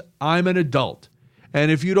because I'm an adult. And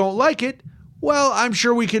if you don't like it, well, I'm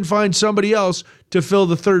sure we can find somebody else to fill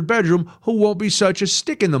the third bedroom who won't be such a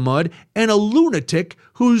stick in the mud and a lunatic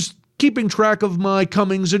who's keeping track of my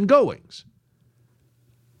comings and goings.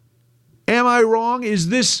 Am I wrong? Is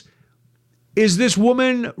this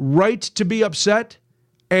woman right to be upset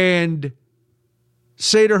and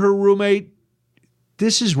say to her roommate,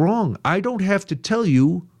 this is wrong. I don't have to tell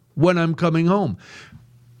you when I'm coming home.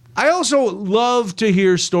 I also love to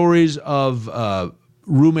hear stories of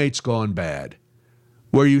roommates gone bad,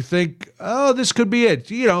 where you think, oh, this could be it.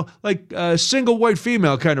 Like single white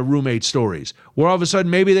female kind of roommate stories, where all of a sudden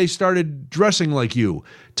maybe they started dressing like you.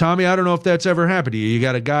 Tommy, I don't know if that's ever happened to you. You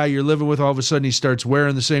got a guy you're living with, all of a sudden he starts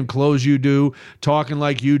wearing the same clothes you do, talking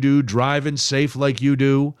like you do, driving safe like you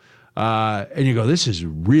do. And you go, this is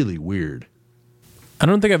really weird. I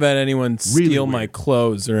don't think I've had anyone steal my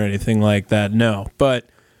clothes or anything like that, no. But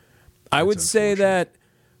I would say that,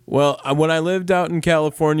 well, when I lived out in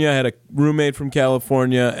California, I had a roommate from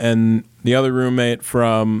California and the other roommate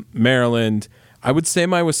from Maryland. I would say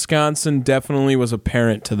my Wisconsin definitely was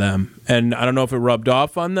apparent to them. And I don't know if it rubbed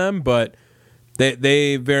off on them, but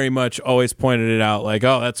they very much always pointed it out like,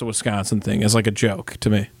 oh, that's a Wisconsin thing, as like a joke to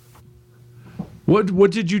me.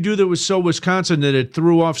 What did you do that was so Wisconsin that it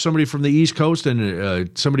threw off somebody from the East Coast and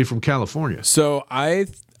somebody from California? So I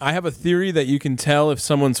have a theory that you can tell if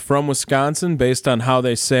someone's from Wisconsin based on how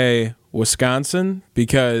they say Wisconsin,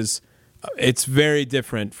 because it's very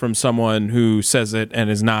different from someone who says it and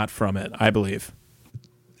is not from it, I believe.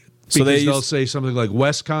 So they'll say something like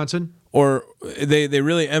Wisconsin? Or they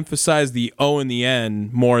really emphasize the O and the N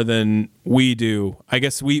more than we do. I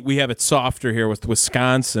guess we have it softer here with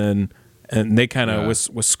Wisconsin. And they kind of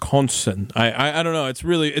Wisconsin. I don't know. It's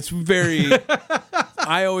very.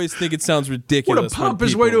 I always think it sounds ridiculous. What a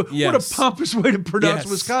pompous way to pronounce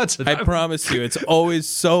Wisconsin. I promise you, it's always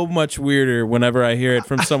so much weirder whenever I hear it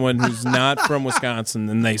from someone who's not from Wisconsin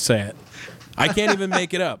than they say it. I can't even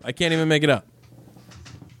make it up.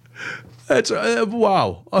 That's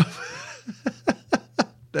wow.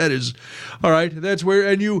 That is all right. That's where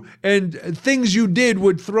and things you did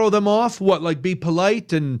would throw them off. What, like be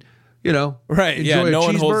polite and. Right? Yeah, no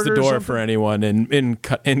one holds the door for anyone in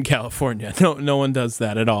California. No one does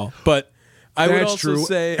that at all. But I would also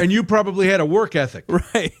say, and you probably had a work ethic,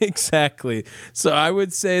 right? Exactly. So I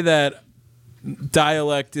would say that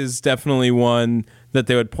dialect is definitely one that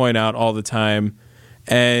they would point out all the time.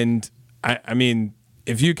 And I mean,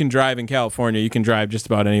 if you can drive in California, you can drive just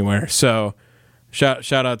about anywhere. So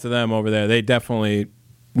shout out to them over there. They definitely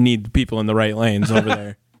need people in the right lanes over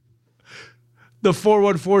there. The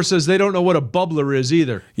 414 says they don't know what a bubbler is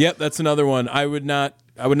either. Yep, that's another one. I would not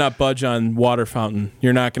budge on water fountain.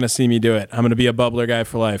 You're not going to see me do it. I'm going to be a bubbler guy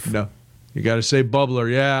for life. No. You got to say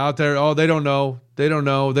bubbler. Yeah, out there. Oh, they don't know.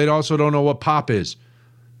 They also don't know what pop is.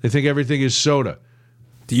 They think everything is soda.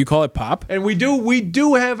 Do you call it pop? And we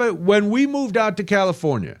do have it. When we moved out to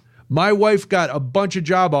California, my wife got a bunch of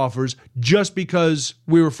job offers just because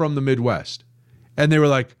we were from the Midwest. And they were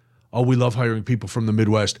like, oh, we love hiring people from the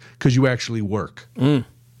Midwest because you actually work.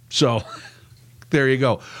 So there you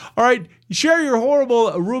go. All right, share your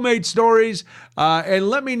horrible roommate stories and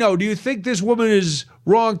let me know, do you think this woman is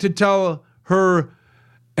wrong to tell her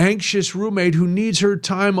anxious roommate who needs her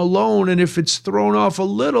time alone, and if it's thrown off a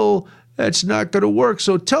little, that's not going to work?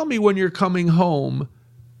 So tell me when you're coming home.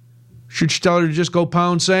 Should you tell her to just go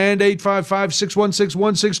pound sand?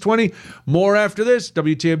 855-616-1620. More after this.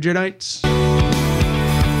 WTMJ Nights.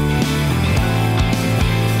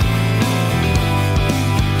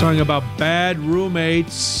 Talking about bad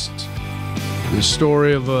roommates. The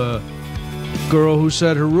story of a girl who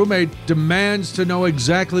said her roommate demands to know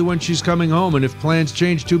exactly when she's coming home, and if plans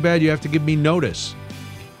change, too bad, you have to give me notice.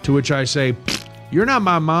 To which I say, you're not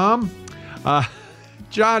my mom.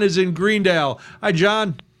 John is in Greendale. Hi,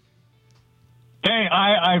 John. Hey,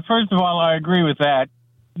 I first of all, I agree with that.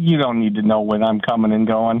 You don't need to know when I'm coming and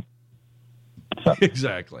going. So,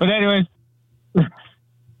 exactly. But anyways,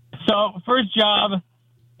 so first job,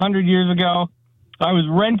 100 years ago, I was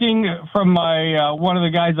renting from my one of the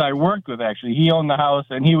guys I worked with. Actually, he owned the house,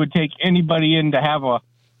 and he would take anybody in to have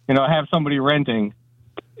have somebody renting.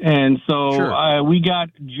 And so Sure. We got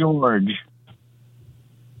George.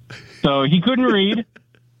 So he couldn't read.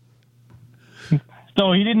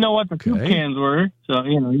 So he didn't know what the soup cans were. So,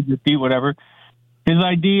 he just eat whatever. His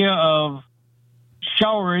idea of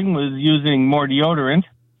showering was using more deodorant.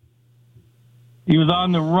 He was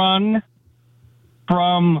on the run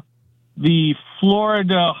from the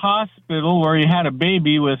Florida hospital where he had a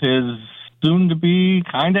baby with his soon-to-be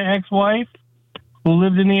kind of ex-wife who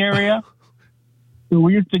lived in the area. So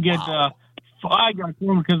we used to get, I got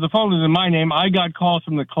calls because the phone was in my name. I got calls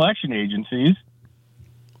from the collection agencies.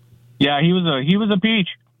 Yeah, he was a peach.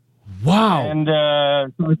 Wow. And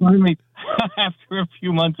so finally, after a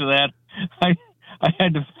few months of that, I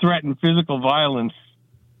had to threaten physical violence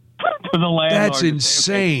to the landlord. That's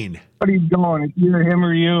insane. What are you doing? It's either him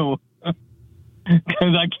or you.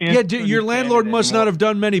 Because I can't. Yeah, your landlord must not have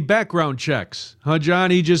done many background checks, huh, John?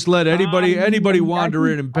 He just let anybody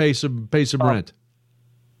wander in and pay some rent.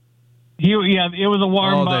 It was a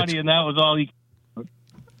warm body, and that was all he.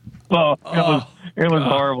 It was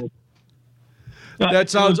horrible. That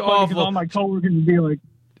sounds awful. All my coworkers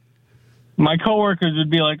would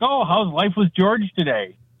be like, "Oh, how's life with George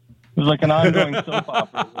today?" It was like an ongoing soap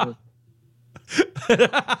opera.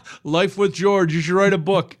 Life with George. You should write a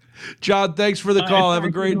book. John, thanks for the call. Have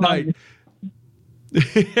a great night.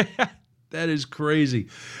 That is crazy.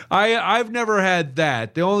 I've never had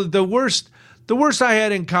that. The worst I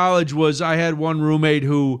had in college was I had one roommate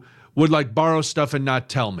who would like borrow stuff and not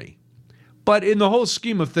tell me. But in the whole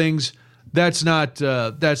scheme of things, that's not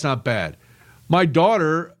bad. My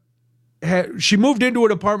daughter, she moved into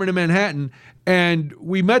an apartment in Manhattan, and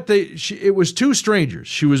we met it was two strangers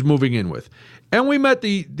she was moving in with. And we met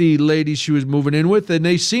the ladies she was moving in with, and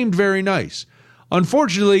they seemed very nice.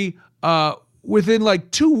 Unfortunately, within like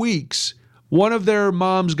 2 weeks, one of their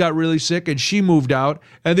moms got really sick, and she moved out,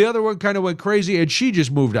 and the other one kind of went crazy, and she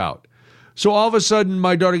just moved out. So all of a sudden,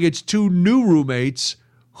 my daughter gets two new roommates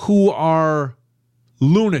who are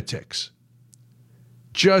lunatics.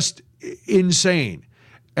 Just insane.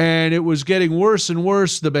 And it was getting worse and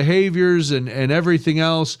worse, the behaviors and everything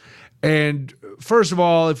else. And first of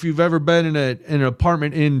all, if you've ever been in an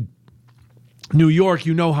apartment in New York,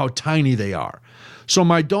 you know how tiny they are. So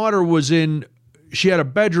my daughter she had a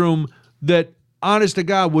bedroom that, honest to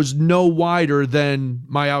God, was no wider than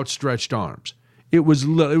my outstretched arms. It was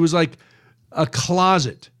like a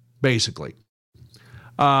closet, basically.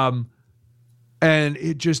 And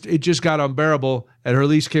it just got unbearable. And her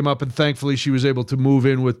lease came up, and thankfully she was able to move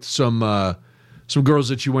in with some girls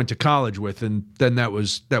that she went to college with, and then that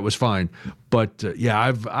was fine. But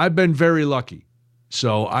yeah, I've been very lucky.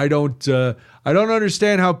 So I don't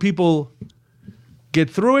understand how people get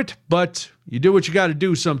through it, but you do what you got to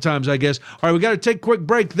do sometimes, I guess. All right, we got to take a quick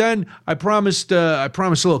break. Then I promised a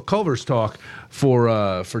little Culver's talk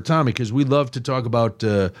for Tommy, because we love to talk about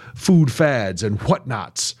food fads and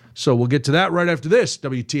whatnots. So we'll get to that right after this.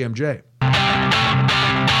 WTMJ.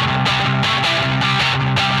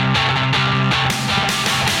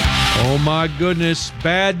 Oh my goodness,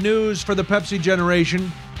 bad news for the Pepsi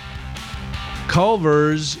generation.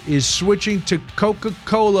 Culver's is switching to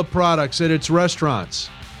Coca-Cola products at its restaurants.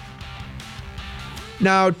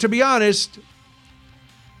 Now, to be honest,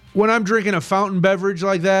 when I'm drinking a fountain beverage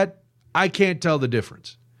like that, I can't tell the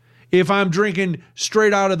difference. If I'm drinking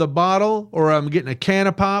straight out of the bottle or I'm getting a can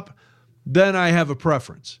of pop, then I have a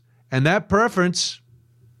preference. And that preference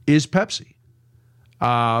is Pepsi.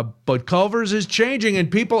 But Culver's is changing, and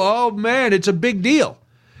people, oh man, it's a big deal.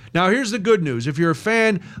 Now, here's the good news. If you're a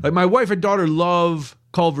fan, like my wife and daughter love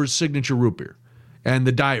Culver's signature root beer and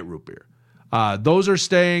the diet root beer. Those are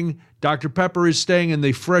staying. Dr. Pepper is staying, and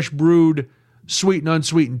the fresh brewed sweet and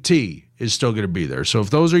unsweetened tea is still going to be there. So if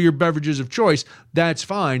those are your beverages of choice, that's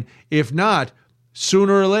fine. If not,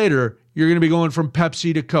 sooner or later, you're going to be going from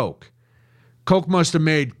Pepsi to Coke. Coke must have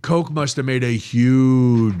made a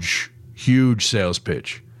huge sales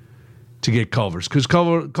pitch to get Culver's, because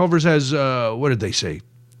Culver's has what did they say,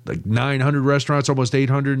 like 900 restaurants, almost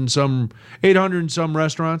 800 and some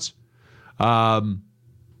restaurants, or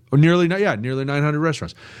nearly 900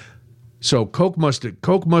 restaurants. So Coke must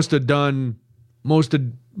have done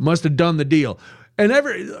the deal.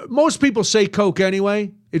 And most people say Coke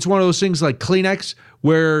anyway. It's one of those things like Kleenex,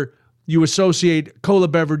 where you associate cola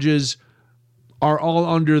beverages are all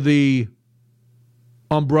under the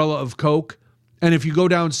umbrella of Coke. And if you go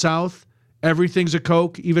down south, everything's a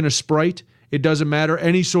Coke, even a Sprite. It doesn't matter.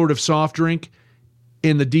 Any sort of soft drink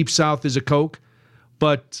in the deep south is a Coke.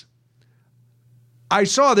 But I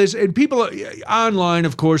saw this, and people online,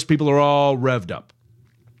 of course, people are all revved up.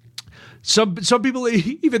 Some people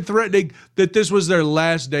even threatening that this was their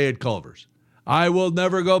last day at Culver's. I will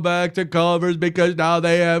never go back to Culver's because now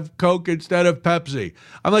they have Coke instead of Pepsi.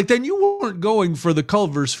 I'm like, then you weren't going for the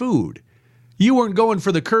Culver's food. You weren't going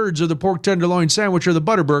for the curds or the pork tenderloin sandwich or the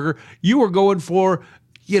Butterburger. You were going for,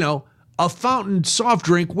 a fountain soft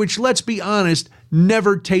drink, which, let's be honest,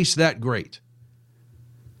 never tastes that great.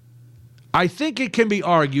 I think it can be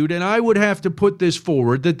argued, and I would have to put this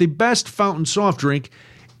forward, that the best fountain soft drink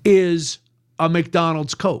is a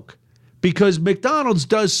McDonald's Coke. Because McDonald's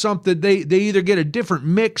does something, they either get a different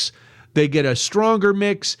mix, they get a stronger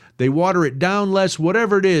mix, they water it down less,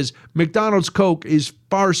 whatever it is, McDonald's Coke is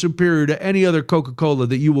far superior to any other Coca-Cola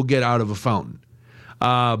that you will get out of a fountain.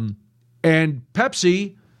 And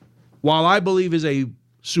Pepsi, while I believe is a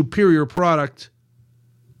superior product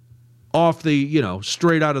off the,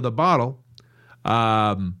 straight out of the bottle,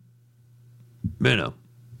 on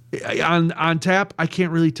tap, I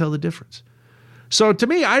can't really tell the difference. So to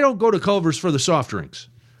me, I don't go to Culver's for the soft drinks.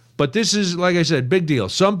 But this is, like I said, big deal.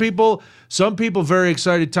 Some people very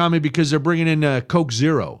excited, Tommy, because they're bringing in Coke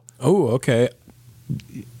Zero. Oh, okay.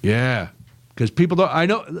 Yeah, because people don't. I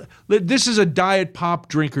know this is a diet pop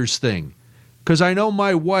drinkers thing, because I know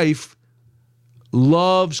my wife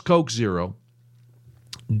loves Coke Zero,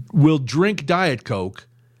 will drink Diet Coke,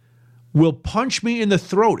 will punch me in the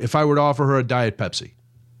throat if I were to offer her a Diet Pepsi.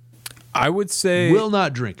 I would say will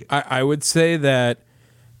not drink it. I would say that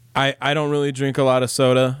I don't really drink a lot of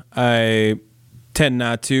soda. I tend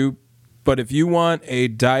not to. But if you want a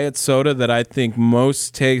diet soda that I think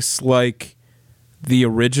most tastes like the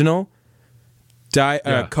original,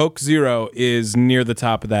 Coke Zero is near the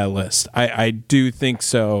top of that list. I do think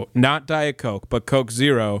so. Not Diet Coke, but Coke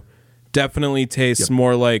Zero definitely tastes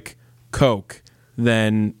more like Coke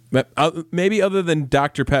than maybe other than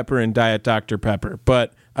Dr. Pepper and Diet Dr. Pepper.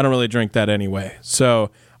 But I don't really drink that anyway.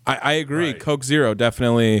 So I agree. Right. Coke Zero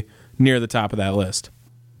definitely near the top of that list.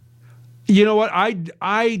 You know what?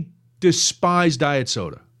 I despise diet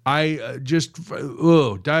soda.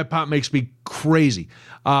 Diet pop makes me crazy.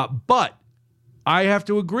 But I have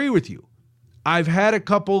to agree with you. I've had a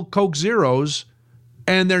couple Coke Zeros,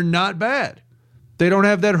 and they're not bad. They don't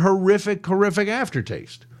have that horrific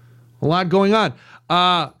aftertaste. A lot going on.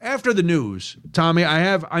 After the news, Tommy,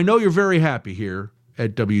 I know you're very happy here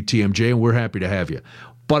at WTMJ, and we're happy to have you.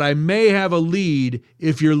 But I may have a lead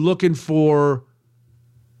if you're looking for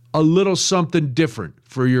a little something different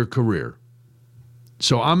for your career.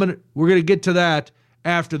 So we're gonna get to that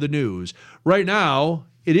after the news. Right now,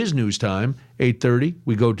 it is news time, 8:30.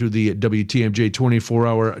 We go to the WTMJ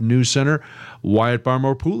 24-hour news center. Wyatt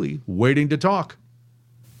Barmore Pooley waiting to talk.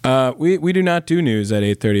 We do not do news at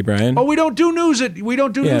 8:30, Brian. Oh, we don't do news at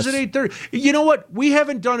 8:30. You know what? We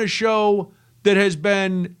haven't done a show that has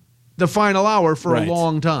been the final hour for a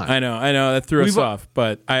long time. I know. That threw us off,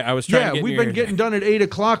 but I was trying to get we've been getting done at 8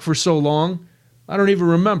 o'clock for so long, I don't even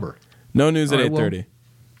remember. No news at 8:30.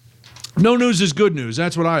 No news is good news.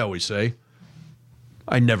 That's what I always say.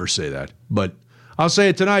 I never say that, but I'll say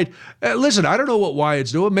it tonight. Listen, I don't know what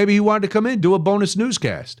Wyatt's doing. Maybe he wanted to come in, do a bonus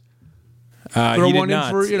newscast. He did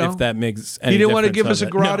not, if that makes any difference. He didn't want to give us a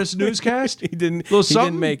gratis newscast? He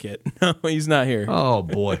didn't make it. No, he's not here. Oh,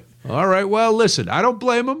 boy. All right, well, listen, I don't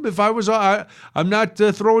blame him. If I was, I'm not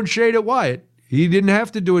throwing shade at Wyatt. He didn't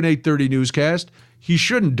have to do an 8:30 newscast. He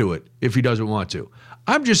shouldn't do it if he doesn't want to.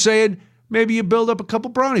 I'm just saying maybe you build up a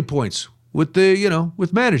couple brownie points with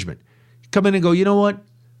with management. come in and go, you know what?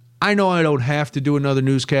 I know I don't have to do another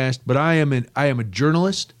newscast, but I am a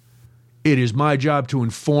journalist. It is my job to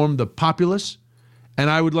inform the populace. And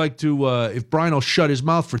I would like to, if Brian will shut his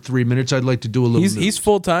mouth for 3 minutes, I'd like to do a little. He's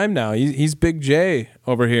full time now. He's Big J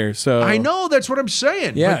over here. So I know, that's what I'm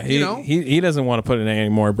saying. Yeah, but, he doesn't want to put in any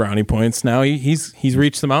more brownie points now. He's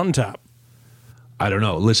reached the mountaintop. I don't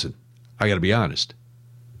know. Listen, I got to be honest.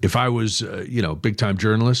 If I was, big time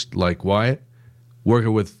journalist like Wyatt,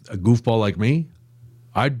 working with a goofball like me,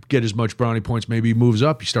 I'd get as much brownie points. Maybe he moves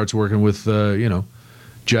up. He starts working with,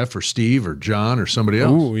 Jeff or Steve or John or somebody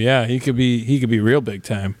else. Ooh, yeah, he could be real big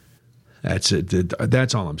time. That's it.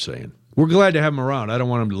 That's all I'm saying. We're glad to have him around. I don't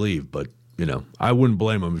want him to leave, but I wouldn't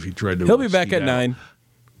blame him if he tried to. He'll be back at 9.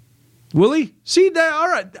 Will he? See that? All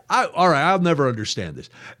right. All right. I'll never understand this.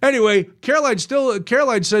 Anyway, Caroline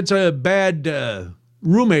sent a bad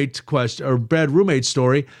roommate quest or bad roommate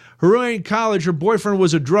story. Her roommate in college, her boyfriend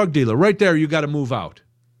was a drug dealer. Right there, you got to move out.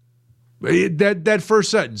 That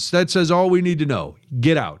first sentence, that says all we need to know.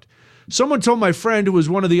 Get out. Someone told my friend who was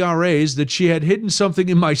one of the RAs that she had hidden something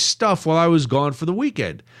in my stuff while I was gone for the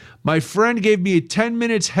weekend. My friend gave me a 10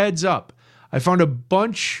 minutes heads up. I found a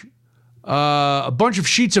bunch of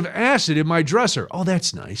sheets of acid in my dresser. Oh,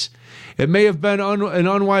 that's nice. It may have been an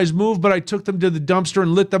unwise move, but I took them to the dumpster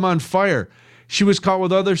and lit them on fire. She was caught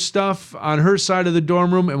with other stuff on her side of the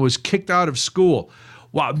dorm room and was kicked out of school.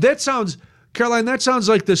 Wow, Caroline, that sounds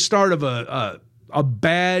like the start of a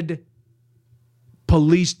bad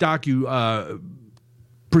police procedural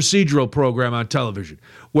program on television,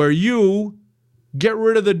 where you get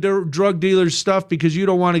rid of the drug dealer's stuff because you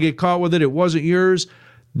don't want to get caught with it. It wasn't yours.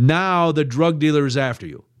 Now the drug dealer is after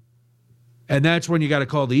you. And that's when you got to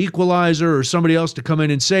call the equalizer or somebody else to come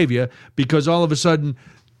in and save you, because all of a sudden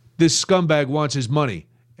this scumbag wants his money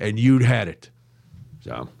and you'd had it.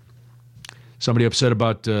 So somebody upset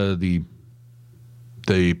about the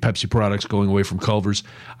Pepsi products going away from Culver's.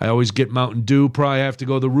 I always get Mountain Dew. Probably have to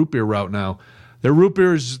go the root beer route now. Their root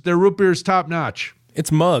beer's top notch.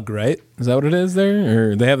 It's Mug, right? Is that what it is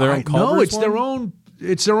there? Or they have their own Culver's? No,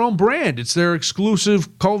 it's their own brand. It's their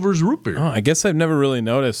exclusive Culver's root beer. Oh, I guess I've never really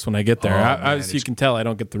noticed when I get there. As you can tell, I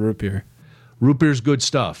don't get the root beer. Root beer's good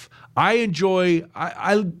stuff. I enjoy.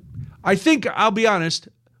 I think I'll be honest.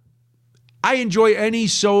 I enjoy any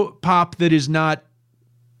pop that is not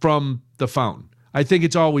from the fountain. I think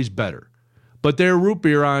it's always better. But their root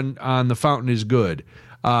beer on the fountain is good.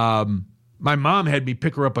 My mom had me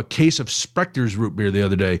pick her up a case of Spector's root beer the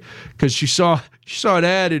other day because she saw an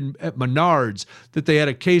ad at Menards that they had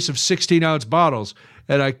a case of 16-ounce bottles.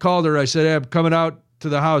 And I called her. I said, hey, I'm coming out to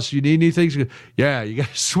the house. You need anything? She goes, yeah, you got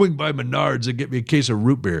to swing by Menards and get me a case of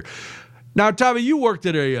root beer. Now, Tommy, you worked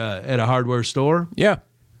at a hardware store. Yeah.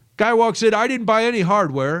 Guy walks in. I didn't buy any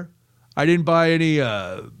hardware. I didn't buy any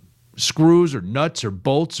screws or nuts or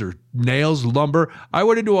bolts or nails, lumber. I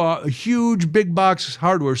went into a huge big box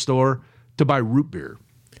hardware store to buy root beer.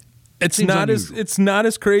 It's not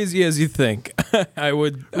as crazy as you think. I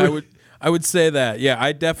would say that. Yeah,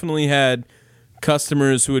 I definitely had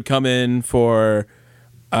customers who would come in for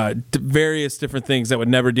various different things that would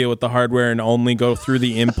never deal with the hardware and only go through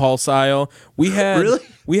the impulse aisle. We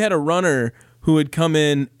had a runner who would come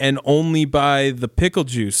in and only buy the pickle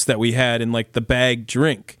juice that we had in like the bag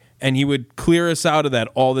drink, and he would clear us out of that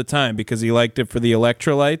all the time because he liked it for the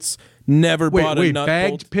electrolytes. Never bought a nut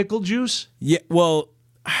bagged bolt. Pickle juice? Yeah, well,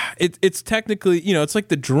 it's technically, it's like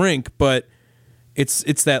the drink, but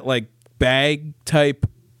it's that like bag type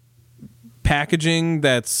packaging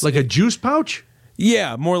that's like a juice pouch?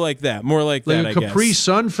 Yeah, more like that. More like that, a Capri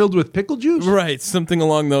Sun filled with pickle juice? Right, something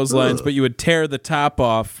along those lines, but you would tear the top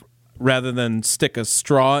off rather than stick a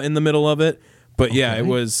straw in the middle of it. But yeah, it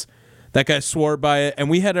was... That guy swore by it, and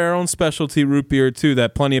we had our own specialty root beer, too,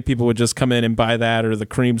 that plenty of people would just come in and buy that or the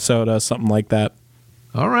cream soda, something like that.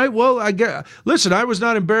 All right. Well, listen, I was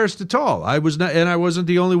not embarrassed at all. I was not, and I wasn't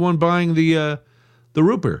the only one buying the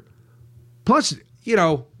root beer. Plus,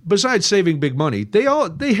 besides saving big money, they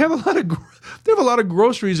have a lot of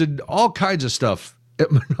groceries and all kinds of stuff at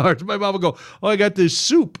Menards. My mom will go, "Oh, I got this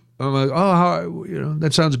soup." I'm like, "Oh,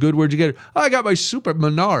 that sounds good. Where'd you get it?" "Oh, I got my soup at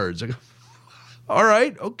Menards." I go, all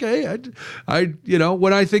right, okay. I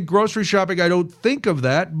when I think grocery shopping, I don't think of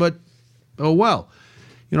that, but oh well.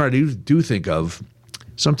 I do think of.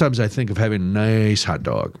 Sometimes I think of having a nice hot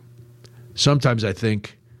dog. Sometimes I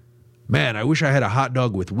think, man, I wish I had a hot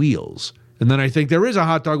dog with wheels. And then I think there is a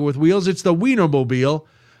hot dog with wheels. It's the Wienermobile.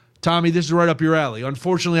 Tommy, this is right up your alley.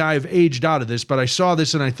 Unfortunately, I have aged out of this, but I saw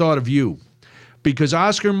this and I thought of you. Because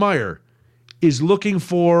Oscar Mayer is looking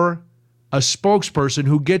for a spokesperson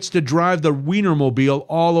who gets to drive the Wienermobile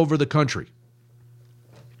all over the country.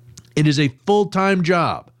 It is a full-time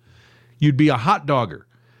job. You'd be a hot dogger.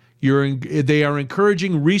 They are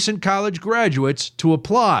encouraging recent college graduates to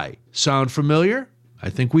apply. Sound familiar? I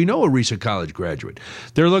think we know a recent college graduate.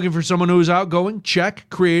 They're looking for someone who is outgoing, check,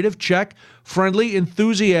 creative, check, friendly,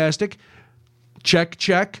 enthusiastic, check,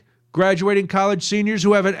 check. Graduating college seniors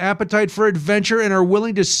who have an appetite for adventure and are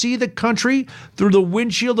willing to see the country through the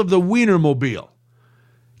windshield of the Wienermobile.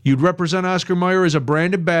 You'd represent Oscar Mayer as a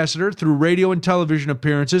brand ambassador through radio and television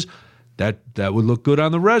appearances. That would look good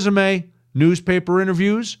on the resume. Newspaper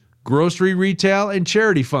interviews, grocery retail, and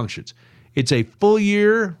charity functions. It's a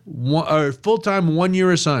full-time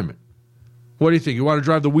 1-year assignment. What do you think? You want to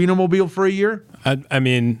drive the Wienermobile for a year? I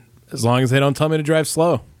mean, as long as they don't tell me to drive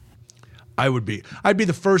slow. I'd be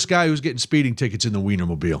the first guy who's getting speeding tickets in the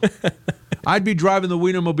Wienermobile. I'd be driving the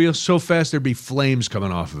Wienermobile so fast there'd be flames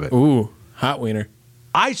coming off of it. Ooh, hot wiener.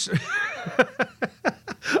 I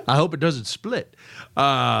hope it doesn't split.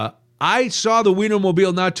 I saw the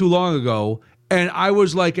Wienermobile not too long ago, and I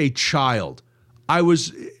was like a child.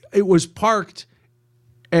 It was parked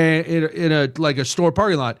in a store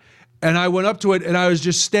parking lot, and I went up to it, and I was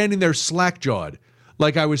just standing there slack-jawed.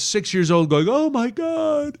 Like I was 6 years old going, oh, my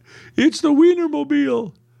God, it's the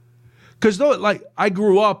Wienermobile. Because I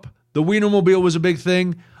grew up, the Wienermobile was a big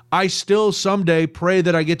thing. I still someday pray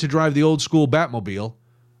that I get to drive the old school Batmobile.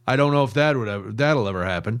 I don't know if that'll ever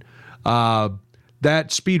happen.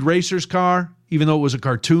 That Speed Racer's car, even though it was a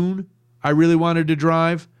cartoon, I really wanted to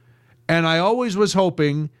drive. And I always was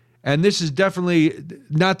hoping, and this is definitely,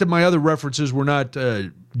 not that my other references were not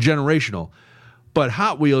generational, but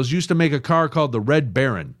Hot Wheels used to make a car called the Red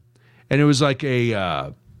Baron, and it was like a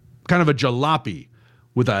kind of a jalopy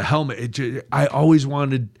with a helmet. I always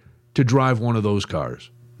wanted to drive one of those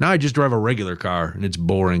cars. Now I just drive a regular car, and it's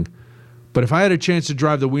boring. But if I had a chance to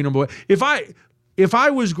drive the Wienermobile, if I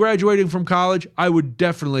was graduating from college, I would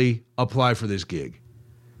definitely apply for this gig.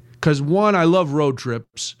 Because 1, I love road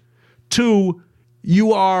trips. 2,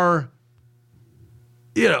 you're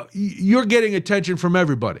getting attention from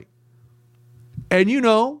everybody. And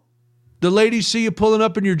the ladies see you pulling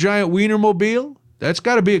up in your giant Wienermobile. That's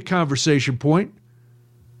got to be a conversation point,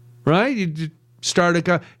 right? You just start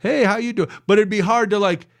hey, how you doing? But it'd be hard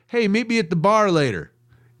to hey, meet me at the bar later.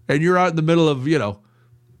 And you're out in the middle of,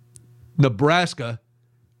 Nebraska.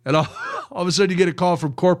 And all of a sudden you get a call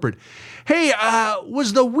from corporate. Hey,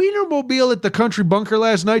 was the Wienermobile at the Country Bunker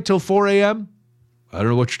last night till 4 a.m.? I don't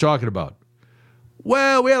know what you're talking about.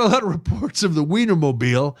 Well, we had a lot of reports of the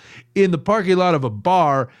Wienermobile in the parking lot of a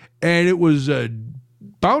bar, and it was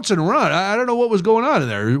bouncing around. I don't know what was going on in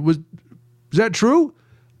there. Is that true?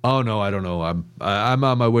 Oh, no, I don't know. I'm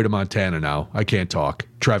on my way to Montana now. I can't talk.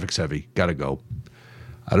 Traffic's heavy. Got to go.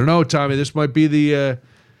 I don't know, Tommy. This might be the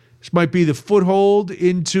foothold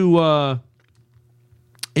into an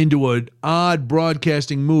odd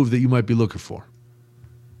broadcasting move that you might be looking for.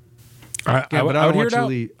 But I would hear it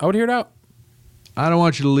out. I would hear it out. I don't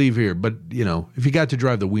want you to leave here, but, if you got to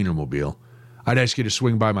drive the Wienermobile, I'd ask you to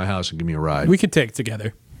swing by my house and give me a ride. We could take it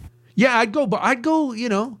together. Yeah, I'd go,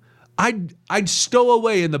 I'd stow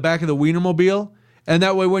away in the back of the Wienermobile, and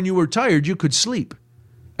that way when you were tired, you could sleep,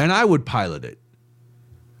 and I would pilot it.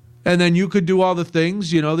 And then you could do all the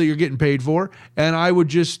things, that you're getting paid for, and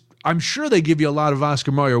I'm sure they give you a lot of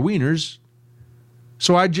Oscar Mayer wieners,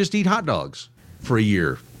 so I'd just eat hot dogs for a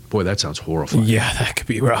year. Boy, that sounds horrifying. Yeah, that could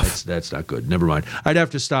be rough. That's not good. Never mind. I'd have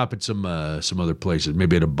to stop at some other places,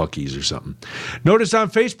 maybe at a Buc-ee's or something. Notice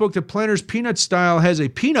on Facebook that Planters Peanut Style has a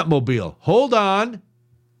peanut mobile. Hold on.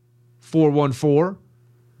 414.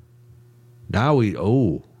 Now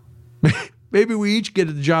maybe we each get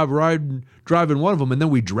the job driving one of them, and then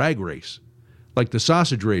we drag race, like the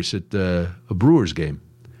sausage race at a Brewers game.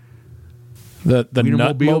 The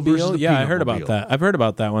Nutmobile versus the yeah, I heard Peanutmobile. about that. I've heard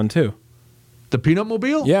about that one too. The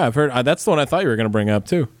Peanutmobile? Yeah, I've heard. That's the one I thought you were going to bring up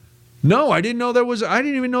too. No, I didn't know that was. I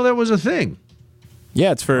didn't even know that was a thing.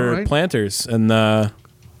 Yeah, it's for right. planters and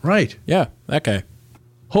right. Yeah, that guy.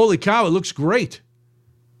 Holy cow! It looks great.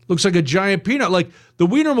 Looks like a giant peanut. Like the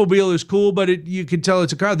Wienermobile is cool, but you can tell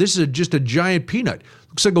it's a car. This is just a giant peanut.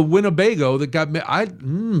 Looks like a Winnebago that got me.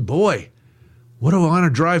 Boy, what do I want to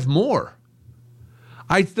drive more?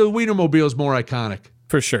 The Wienermobile is more iconic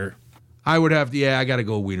For sure. I would have. Yeah, I got to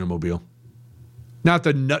go Wienermobile. Not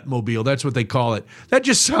the Nutmobile. That's what they call it. That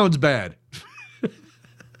just sounds bad.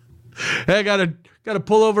 Hey, I gotta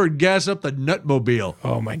pull over and gas up the Nutmobile.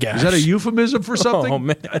 Oh my gosh. Is that a euphemism for something? Oh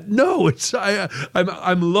man. No, it's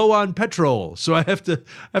I'm low on petrol, so I have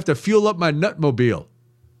to fuel up my Nutmobile.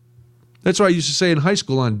 That's what I used to say in high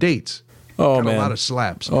school on dates. Oh Got man. a lot of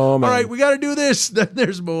slaps. Oh man. All right, we got to do this. Then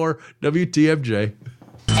there's more. WTMJ.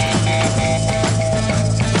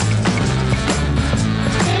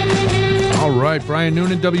 All right, Brian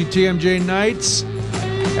Noonan, WTMJ Nights.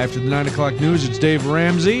 After the 9 o'clock news, it's Dave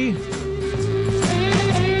Ramsey.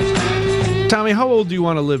 Tommy, how old do you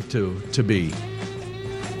want to live to be?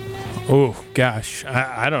 Oh, gosh.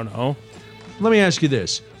 I don't know. Let me ask you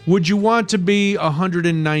this. Would you want to be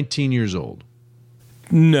 119 years old?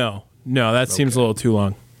 No, that seems a little too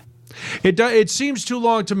long. It seems too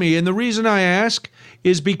long to me, and the reason I ask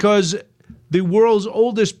is because the world's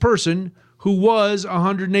oldest person, who was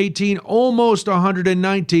 118, almost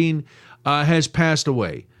 119, has passed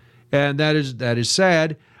away, and that is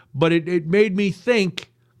sad. But it made me think.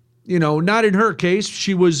 Not in her case.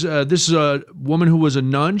 She was. This is a woman who was a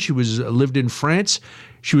nun. She lived in France.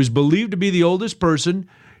 She was believed to be the oldest person.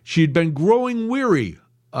 She'd been growing weary,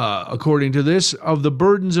 according to this, of the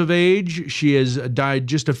burdens of age. She has died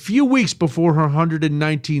just a few weeks before her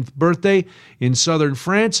 119th birthday in southern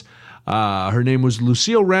France. Her name was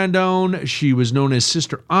Lucille Randon. She was known as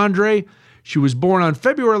Sister Andre. She was born on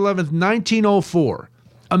February 11th, 1904.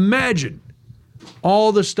 Imagine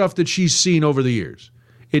all the stuff that she's seen over the years.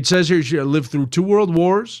 It says here she lived through 2 world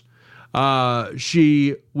wars.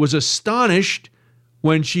 She was astonished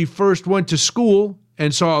when she first went to school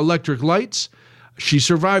and saw electric lights. She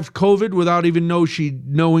survived COVID without even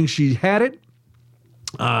knowing she had it.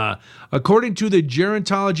 According to the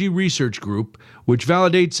Gerontology Research Group, which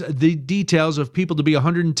validates the details of people to be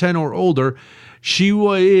 110 or older, she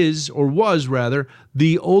was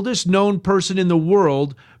the oldest known person in the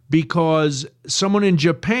world because someone in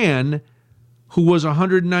Japan who was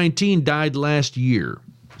 119 died last year.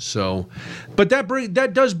 So, but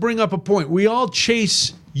that does bring up a point. We all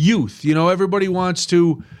chase youth. Everybody wants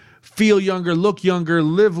to feel younger, look younger,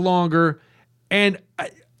 live longer, and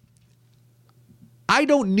I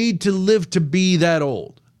don't need to live to be that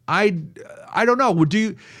old. I don't know. Do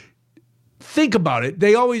you think about it?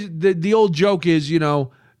 They always the old joke is,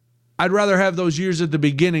 I'd rather have those years at the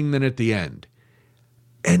beginning than at the end.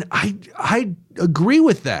 And I agree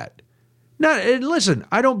with that. Now, and listen,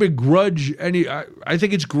 I don't begrudge any. I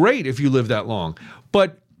think it's great if you live that long.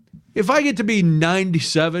 But if I get to be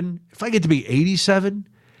 97, if I get to be 87,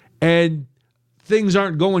 and things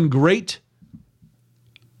aren't going great,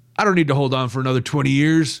 I don't need to hold on for another 20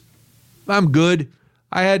 years. I'm good.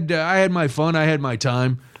 I had my fun. I had my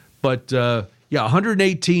time. But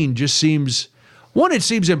 118 just seems, it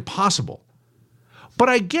seems impossible. But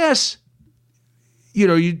I guess,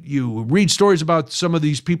 you read stories about some of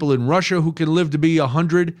these people in Russia who can live to be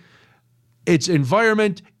 100. It's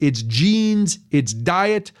environment, it's genes, it's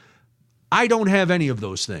diet. I don't have any of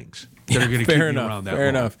those things that are going to keep me around that long. Fair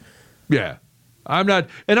enough. Yeah. I'm not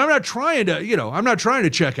trying to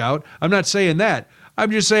check out. I'm not saying that.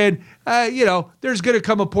 I'm just saying, there's going to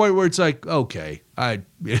come a point where it's like, okay, I'm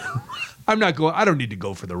not going. I don't need to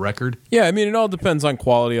go for the record. Yeah, I mean, it all depends on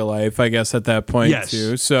quality of life, I guess, at that point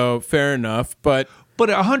too. So fair enough, but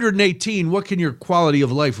at 118, what can your quality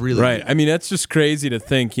of life really? Right. be? I mean, that's just crazy to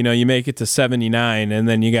think. You make it to 79, and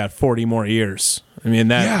then you got 40 more years. I mean,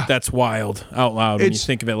 that's wild out loud when you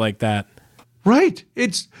think of it like that. Right.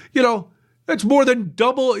 It's that's more than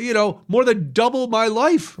double. More than double my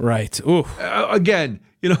life. Right. Ooh. Again,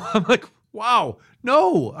 I'm like, wow.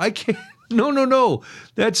 No, I can't. No.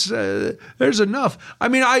 That's there's enough. I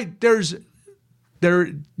mean,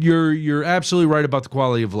 you're absolutely right about the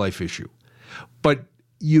quality of life issue, but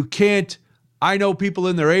you can't. I know people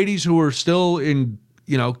in their 80s who are still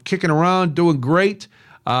kicking around, doing great.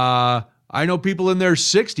 I know people in their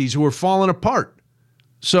 60s who are falling apart.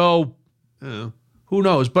 So who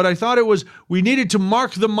knows? But I thought we needed to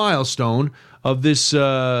mark the milestone of this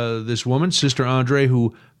woman, Sister Andre,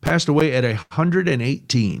 who passed away at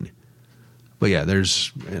 118. But yeah,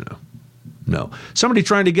 there's, no. Somebody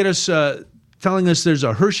trying to get us, telling us there's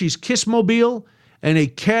a Hershey's Kissmobile and a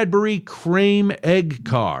Cadbury Creme Egg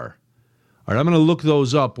Car. All right, I'm going to look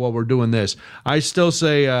those up while we're doing this. I still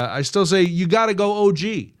say you got to go OG.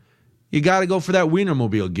 You got to go for that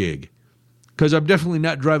Wienermobile gig, because I'm definitely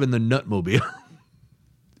not driving the Nutmobile.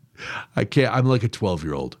 I can't. I'm like a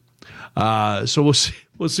 12-year-old. So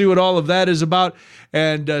we'll see what all of that is about,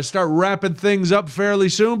 and start wrapping things up fairly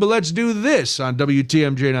soon. But let's do this on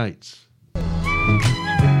WTMJ Nights.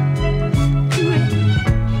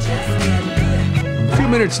 A few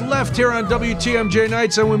minutes left here on WTMJ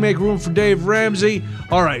Nights, and we make room for Dave Ramsey.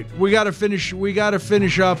 All right, we got to finish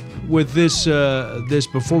up with this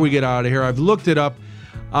before we get out of here. I've looked it up.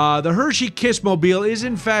 The Hershey Kissmobile is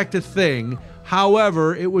in fact a thing.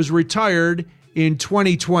 However, it was retired in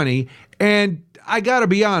 2020, and I got to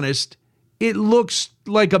be honest, it looks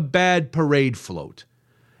like a bad parade float.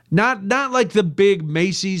 Not like the big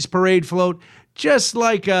Macy's parade float, just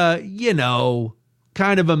like a,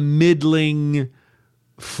 kind of a middling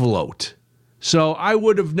float. So I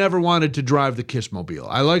would have never wanted to drive the Kissmobile.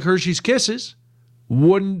 I like Hershey's Kisses.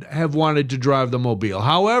 Wouldn't have wanted to drive the Mobile.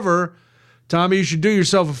 However, Tommy, you should do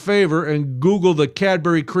yourself a favor and Google the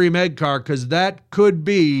Cadbury Cream Egg car, because that could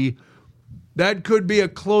be a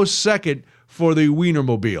close second for the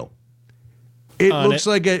Wienermobile. It looks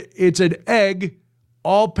like it's an egg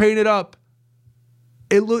all painted up.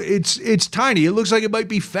 It's tiny. It looks like it might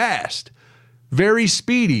be fast, very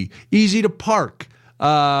speedy, easy to park.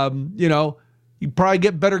 You probably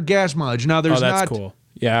get better gas mileage. Now there's that's cool.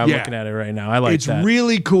 Yeah, I'm looking at it right now. I like that. It's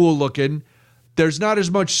really cool looking. There's not as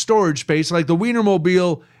much storage space. Like the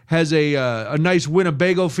Wienermobile has a nice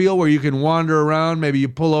Winnebago feel where you can wander around. Maybe you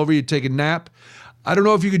pull over, you take a nap. I don't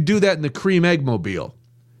know if you could do that in the Cream Egg Mobile.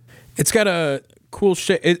 It's got a cool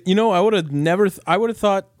shape. I would have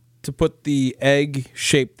thought to put the egg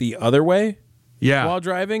shape the other way while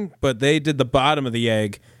driving, but they did the bottom of the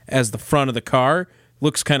egg as the front of the car.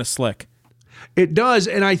 Looks kind of slick. It does,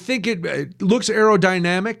 and I think it looks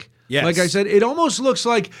aerodynamic. Yes. Like I said, it almost looks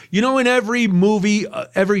like, in every movie,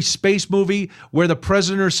 every space movie where the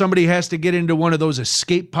president or somebody has to get into one of those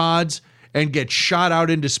escape pods and get shot out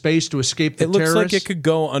into space to escape the terrorists. It looks like it could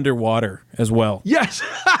go underwater as well. Yes.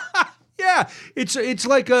 Yeah, it's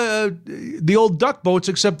like the old duck boats,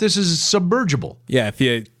 except this is submergible. Yeah, if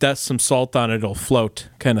you dust some salt on it, it'll float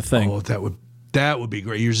kind of thing. Oh, that would be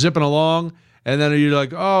great. You're zipping along, and then you're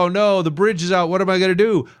like, oh, no, the bridge is out. What am I going to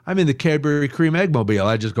do? I'm in the Cadbury Cream Egg Mobile.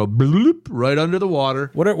 I just go bloop right under the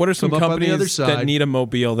water. What are some companies that need a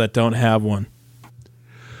mobile that don't have one?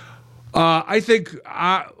 I think,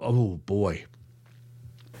 oh, boy.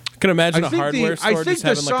 I can imagine a hardware store just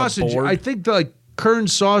having sausage, like a board. I think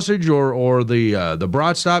Kern's Sausage or the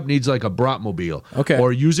Bratstop needs like a Bratmobile. Okay.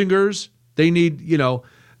 Or Usingers. They need,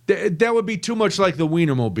 that would be too much like the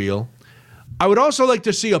Wienermobile. I would also like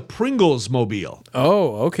to see a Pringles mobile.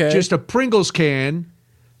 Oh, okay. Just a Pringles can,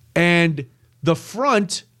 and the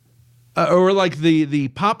front, or like the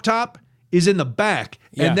pop top, is in the back,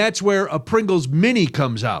 and that's where a Pringles mini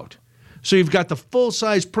comes out. So you've got the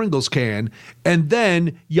full-size Pringles can, and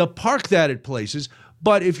then you park that at places.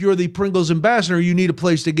 But if you're the Pringles ambassador, you need a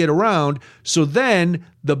place to get around. So then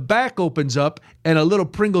the back opens up, and a little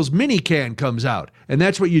Pringles mini can comes out, and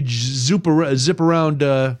that's what you zip around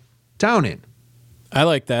town in. I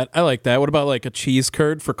like that. What about like a cheese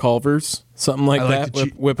curd for Culver's? Something like that?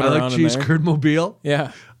 Whip it around in there. I like cheese curd mobile.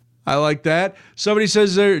 Yeah. I like that. Somebody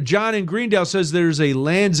says John in Greendale says there's a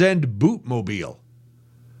Land's End boot mobile.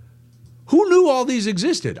 Who knew all these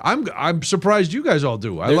existed? I'm surprised you guys all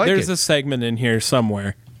do. There's a segment in here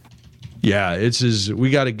somewhere. Yeah, we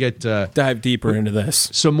got to get dive deeper into this.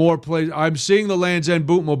 Some more plays. I'm seeing the Land's End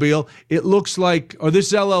bootmobile. It looks like, or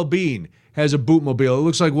this LL Bean has a bootmobile. It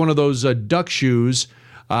looks like one of those duck shoes.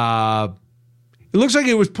 It looks like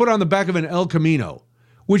it was put on the back of an El Camino,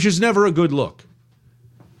 which is never a good look.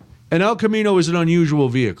 An El Camino is an unusual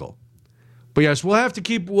vehicle. But yes, we'll have to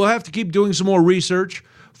keep doing some more research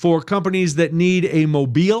for companies that need a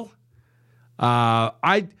mobile.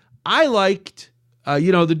 I liked, the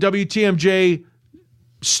WTMJ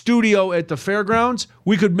studio at the fairgrounds.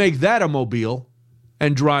 We could make that a mobile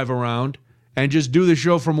and drive around and just do the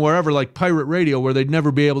show from wherever, like pirate radio, where they'd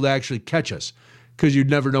never be able to actually catch us because you'd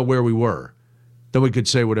never know where we were. Then we could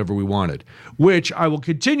say whatever we wanted, which I will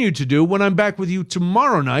continue to do when I'm back with you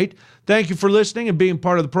tomorrow night. Thank you for listening and being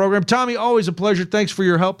part of the program. Tommy, always a pleasure. Thanks for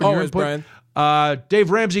your help and your input. Brian.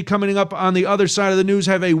 Dave Ramsey coming up on the other side of the news.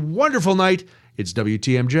 Have a wonderful night. It's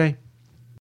WTMJ.